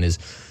Jackson is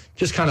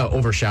just kind of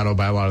overshadowed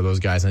by a lot of those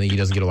guys. I think he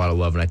doesn't get a lot of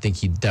love, and I think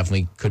he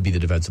definitely could be the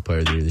defensive player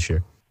of the year this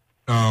year.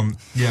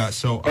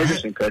 So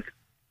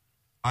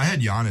I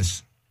had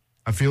Giannis.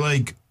 I feel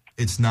like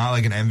it's not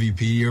like an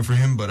MVP year for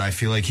him, but I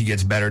feel like he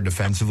gets better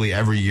defensively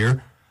every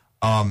year.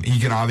 He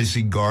can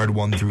obviously guard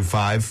 1 through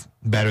 5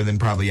 better than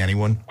probably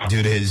anyone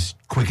due to his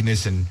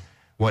quickness and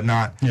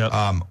whatnot. Yep.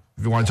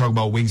 If you want to talk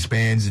about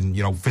wingspans and,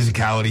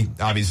 physicality,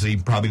 obviously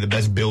probably the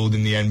best build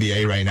in the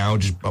NBA right now,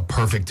 just a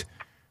perfect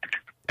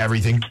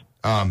everything.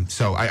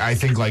 So I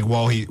think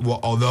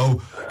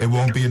although it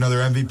won't be another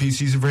MVP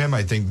season for him,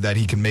 I think that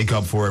he can make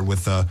up for it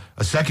with a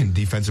second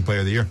defensive player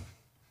of the year.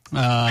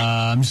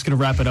 I'm just going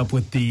to wrap it up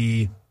with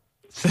the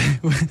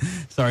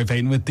sorry,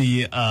 Peyton, with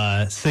the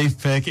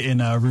safe pick in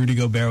Rudy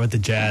Gobert with the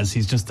Jazz.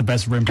 He's just the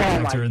best rim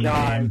protector in the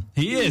game.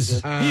 He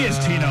is. He is,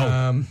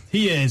 Tino.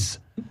 He is.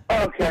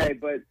 Okay,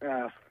 but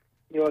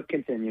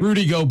continue.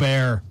 Rudy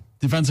Gobert,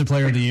 Defensive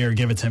Player of the Year.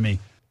 Give it to me.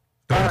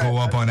 Don't go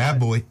up on that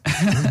boy.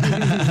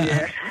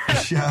 Yeah.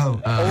 Show.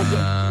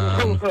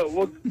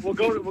 We'll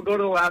go to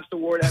the last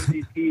award,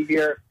 MVP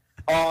here.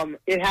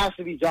 It has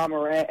to be Ja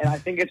Morant, and I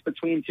think it's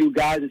between two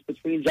guys. It's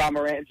between Ja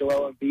Morant and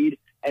Joel Embiid.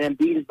 And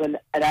Embiid has been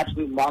an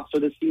absolute monster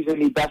this season,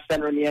 the best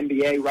center in the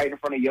NBA, right in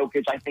front of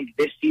Jokic, I think,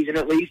 this season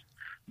at least.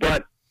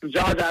 But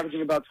Ja's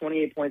averaging about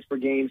 28 points per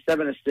game,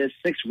 7 assists,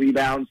 6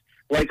 rebounds.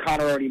 Like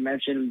Conor already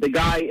mentioned, the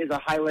guy is a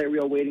highlight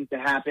reel waiting to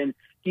happen.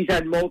 He's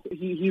had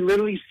he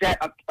literally set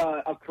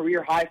a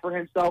career high for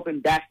himself in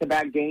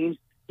back-to-back games.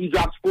 He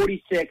dropped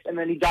 46, and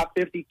then he dropped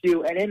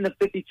 52. And in the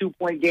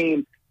 52-point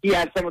game, he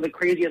had some of the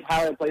craziest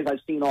highlight plays I've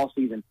seen all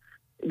season.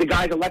 The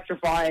guy's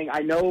electrifying. I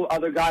know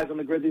other guys on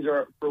the Grizzlies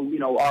are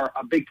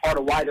a big part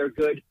of why they're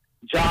good.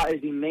 Ja is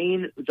the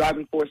main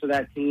driving force of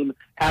that team,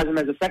 has him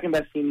as the second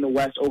best team in the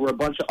West over a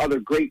bunch of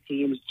other great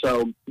teams.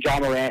 So Ja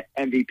Morant,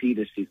 MVP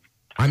this season.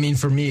 I mean,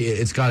 for me,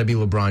 it's got to be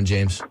LeBron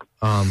James.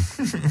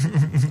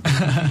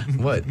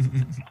 What?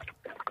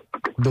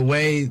 The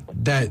way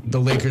that the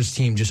Lakers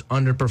team just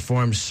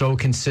underperformed so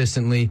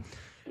consistently,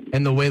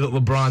 and the way that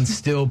LeBron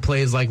still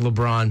plays like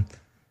LeBron.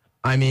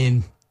 I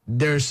mean,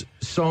 there's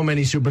so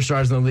many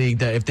superstars in the league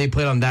that if they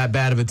played on that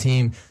bad of a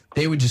team,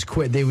 they would just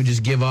quit. They would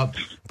just give up.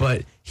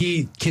 But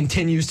he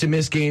continues to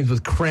miss games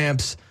with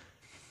cramps,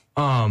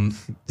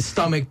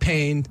 stomach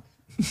pain.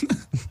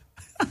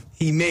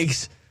 He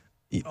makes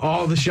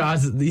all the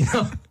shots.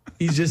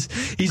 He's just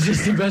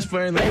the best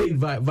player in the league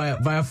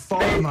by a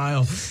far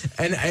mile.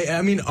 And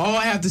I mean, all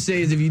I have to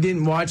say is if you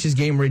didn't watch his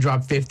game where he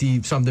dropped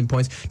 50-something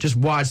points, just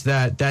watch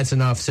that. That's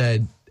enough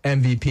said.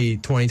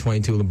 MVP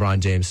 2022 LeBron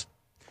James.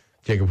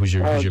 Jacob, who's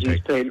your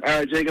pick? All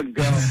right, Jacob,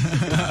 go.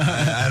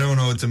 I don't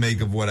know what to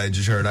make of what I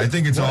just heard. I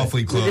think it's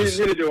awfully close.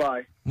 Neither do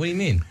I. What do you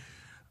mean?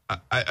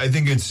 I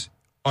think it's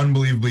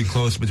unbelievably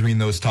close between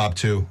those top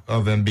two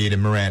of Embiid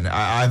and Morant.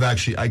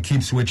 I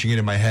keep switching it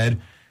in my head.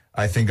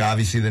 I think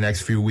obviously the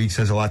next few weeks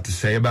has a lot to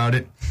say about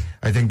it.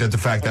 I think that the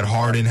fact that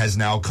Harden has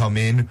now come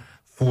in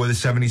for the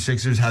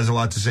 76ers has a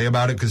lot to say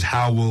about it because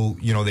how will,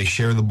 they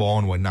share the ball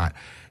and whatnot.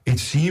 It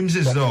seems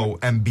as though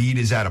Embiid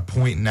is at a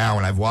point now,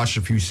 and I've watched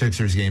a few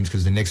Sixers games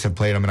because the Knicks have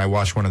played them, and I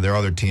watched one of their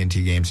other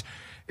TNT games.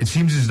 It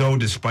seems as though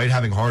despite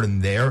having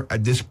Harden there,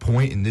 at this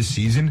point in this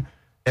season,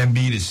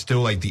 Embiid is still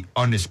like the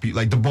undisputed,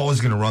 like the ball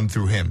is going to run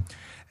through him.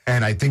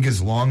 And I think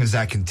as long as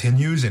that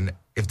continues and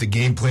if the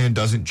game plan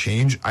doesn't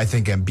change, I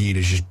think Embiid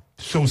is just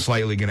so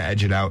slightly going to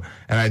edge it out.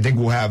 And I think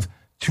we'll have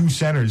two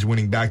centers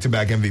winning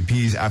back-to-back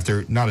MVPs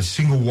after not a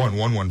single one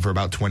won one for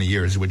about 20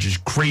 years, which is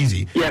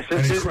crazy. Yeah,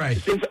 since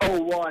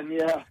 2001,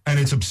 yeah. And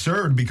it's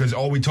absurd because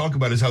all we talk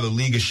about is how the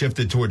league has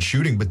shifted towards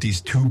shooting, but these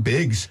two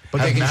bigs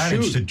have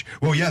managed to...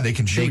 Well, yeah, they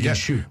can shoot. They can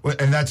shoot.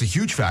 And that's a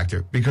huge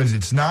factor because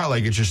it's not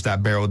like it's just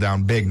that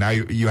barrel-down big. Now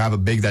you have a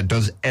big that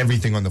does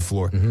everything on the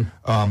floor.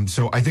 Mm-hmm.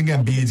 So I think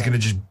Embiid's going to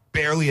just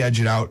barely edge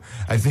it out.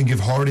 I think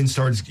if Harden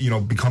starts,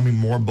 becoming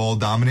more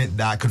ball-dominant,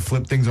 that could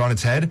flip things on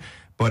its head.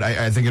 But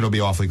I think it'll be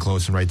awfully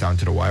close and right down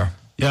to the wire.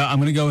 Yeah, I'm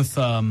going to go with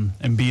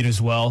Embiid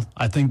as well.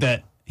 I think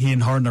that he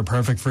and Harden are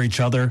perfect for each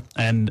other.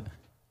 And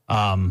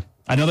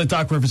I know that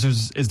Doc Rivers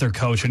is their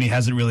coach, and he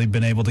hasn't really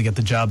been able to get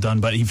the job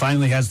done. But he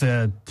finally has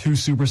the two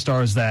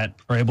superstars that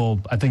are able,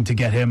 I think, to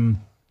get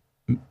him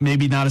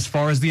maybe not as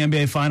far as the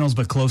NBA Finals,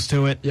 but close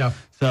to it. Yeah.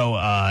 So,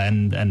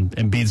 and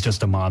Embiid's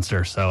just a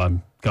monster. So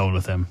I'm going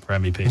with him for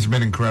MVP. He's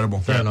been incredible.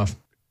 Fair enough.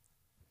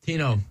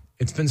 Tino,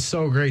 it's been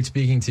so great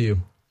speaking to you.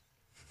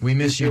 We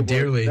miss you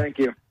dearly. Thank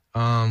you.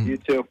 You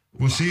too.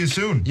 We'll see you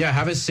soon. Yeah,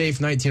 have a safe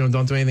night, Tino.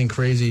 Don't do anything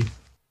crazy.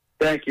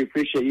 Thank you.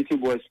 Appreciate you too,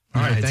 boys.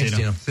 All right, thanks,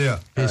 Tino. See ya.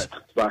 Peace.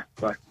 Right.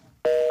 Bye.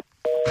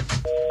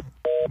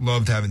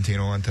 Loved having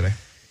Tino on today.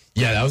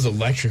 Yeah, that was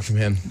electric from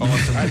him.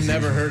 Awesome. I've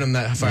never heard him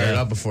that fired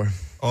up before.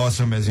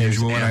 Awesome as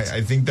usual. And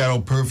I think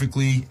that'll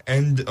perfectly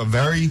end a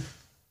very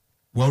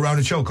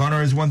well-rounded show. Conor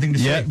has one thing to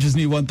say. Yeah, just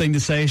need one thing to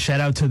say. Shout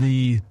out to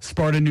the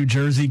Sparta, New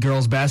Jersey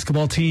girls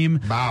basketball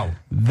team. Wow.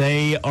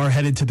 They are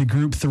headed to the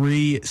Group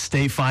 3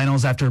 state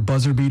finals after a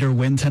buzzer beater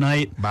win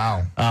tonight.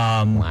 Wow.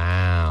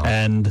 Wow.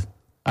 And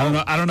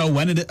I don't know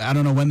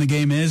when the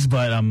game is,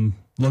 but I'm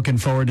looking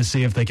forward to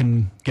see if they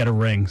can get a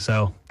ring.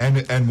 So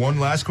and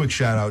one last quick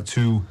shout out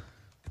to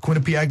the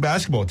Quinnipiac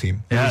basketball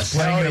team. Yes.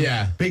 Playing in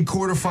a big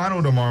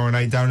quarterfinal tomorrow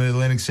night down in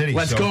Atlantic City.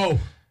 Let's go.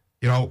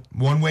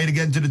 One way to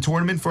get into the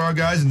tournament for our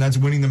guys, and that's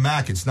winning the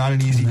MAC. It's not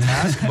an easy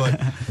task,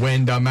 but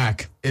win the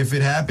MAC. If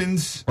it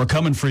happens, we're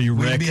coming for you,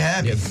 Rick. We'll be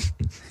happy.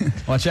 Yep.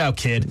 Watch out,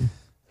 kid.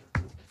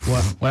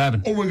 What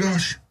happened? Oh my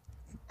gosh,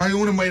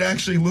 Iona might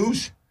actually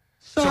lose.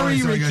 Sorry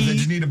guys. I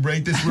just need to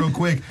break this real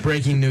quick.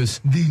 Breaking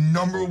news: the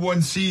number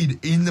 1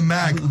 seed in the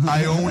MAC,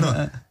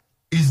 Iona,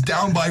 is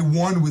down by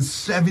 1 with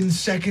 7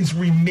 seconds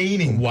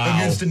remaining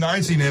against the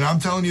 9 seed. And I'm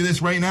telling you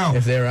this right now.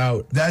 If they're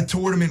out, that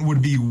tournament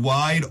would be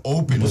wide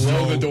open.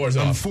 Blow the doors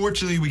off.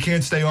 Unfortunately, we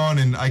can't stay on,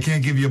 and I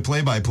can't give you a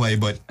play-by-play,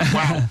 but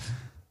wow.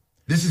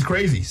 This is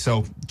crazy.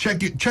 So check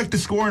the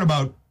score in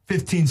about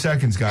 15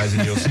 seconds, guys,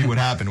 and you'll see what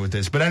happened with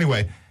this. But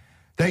anyway,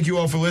 thank you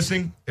all for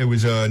listening. It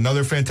was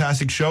another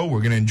fantastic show. We're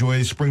going to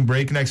enjoy spring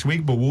break next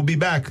week, but we'll be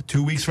back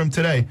 2 weeks from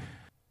today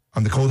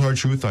on The Cold Hard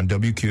Truth on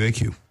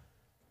WQAQ.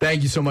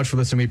 Thank you so much for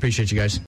listening. We appreciate you guys.